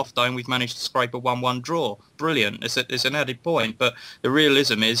Liverpool on an off day and we've managed to scrape a 1-1 draw. Brilliant. It's an added point, but the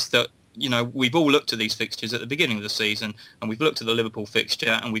realism is that we've all looked at these fixtures at the beginning of the season, and we've looked at the Liverpool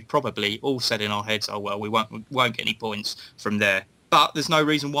fixture, and we've probably all said in our heads, oh well, we won't get any points from there. But there's no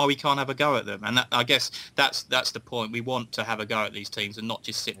reason why we can't have a go at them, and I guess that's the point. We want to have a go at these teams and not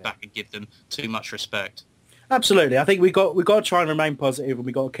just sit back and give them too much respect. Absolutely, I think we got to try and remain positive, and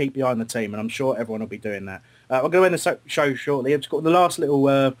we got to keep behind the team, and I'm sure everyone will be doing that. I'm going to end the show shortly. I've just got the last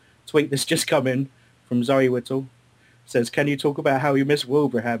little tweet that's just come in from Zoe Whittle. Says, can you talk about how you miss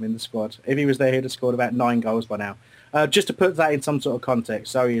Wilbraham in the squad? If he was there, he'd have scored about 9 goals by now. Just to put that in some sort of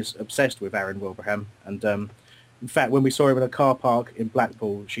context, Zoe is obsessed with Aaron Wilbraham, and in fact, when we saw him in a car park in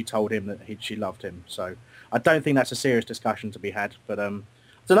Blackpool, she told him that she loved him. So I don't think that's a serious discussion to be had. But I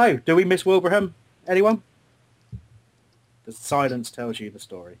don't know. Do we miss Wilbraham? Anyone? The silence tells you the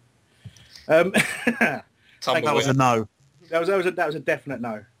story. That was a no. That was a definite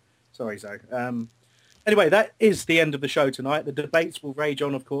no. Sorry, Zoe. Anyway, that is the end of the show tonight. The debates will rage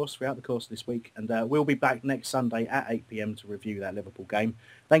on, of course, throughout the course of this week, and we'll be back next Sunday at 8 p.m. to review that Liverpool game.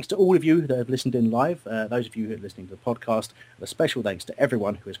 Thanks to all of you that have listened in live, those of you who are listening to the podcast, and a special thanks to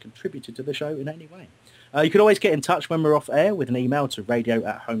everyone who has contributed to the show in any way. You can always get in touch when we're off air with an email to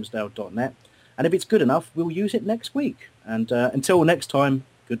radio@holmesdale.net, and if it's good enough, we'll use it next week. And until next time,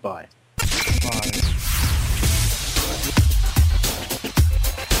 goodbye. Bye.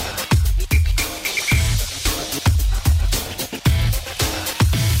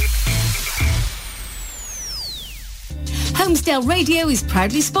 Holmesdale Radio is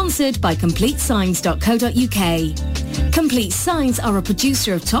proudly sponsored by CompleteSigns.co.uk. Complete Signs are a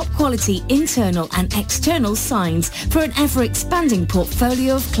producer of top-quality internal and external signs for an ever-expanding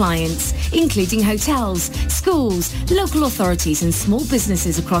portfolio of clients, including hotels, schools, local authorities and small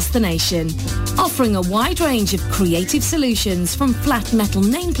businesses across the nation. Offering a wide range of creative solutions from flat metal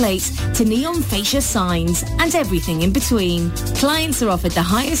nameplates to neon fascia signs and everything in between. Clients are offered the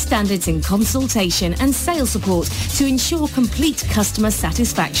highest standards in consultation and sales support to ensure complete customer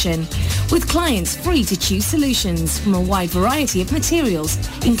satisfaction, with clients free to choose solutions from a wide variety of materials,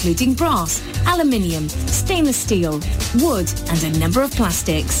 including brass, aluminium, stainless steel, wood and a number of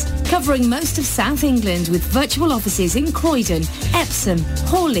plastics. Covering most of South England with virtual offices in Croydon, Epsom,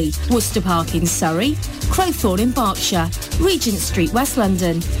 Hawley, Worcester Park in Surrey, Crowthorne in Berkshire, Regent Street, West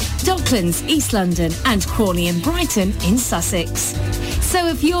London, Docklands, East London and Crawley and Brighton in Sussex. So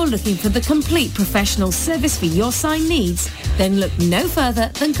if you're looking for the complete professional service for your sign needs, then look no further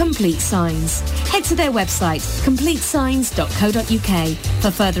than Complete Signs. Head to their website, CompleteSigns.co.uk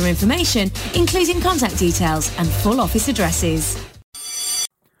for further information, including contact details and full office addresses.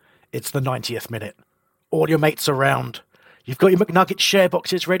 It's the 90th minute. All your mates are round. You've got your McNugget share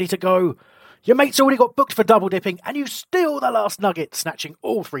boxes ready to go. Your mate's already got booked for double dipping and you steal the last nugget, snatching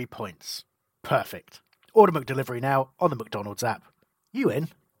all 3 points. Perfect. Order McDelivery now on the McDonald's app. You in?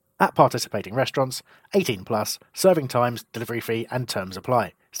 At participating restaurants, 18 plus, serving times, delivery fee and terms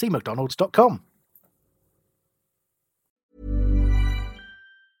apply. See mcdonalds.com.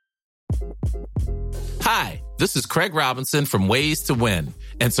 Hi, this is Craig Robinson from Ways to Win,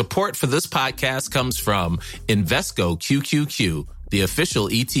 and support for this podcast comes from Invesco QQQ, the official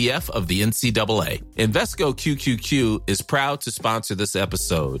ETF of the NCAA. Invesco QQQ is proud to sponsor this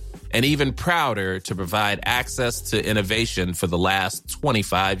episode, and even prouder to provide access to innovation for the last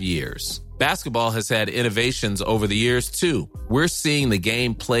 25 years. Basketball has had innovations over the years, too. We're seeing the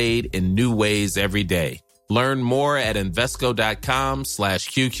game played in new ways every day. Learn more at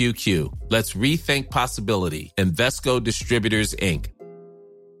Invesco.com/QQQ. Let's rethink possibility. Invesco Distributors, Inc.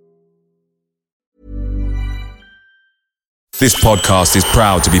 This podcast is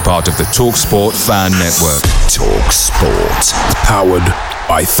proud to be part of the TalkSport Fan Network. TalkSport. Powered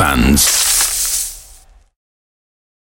by fans.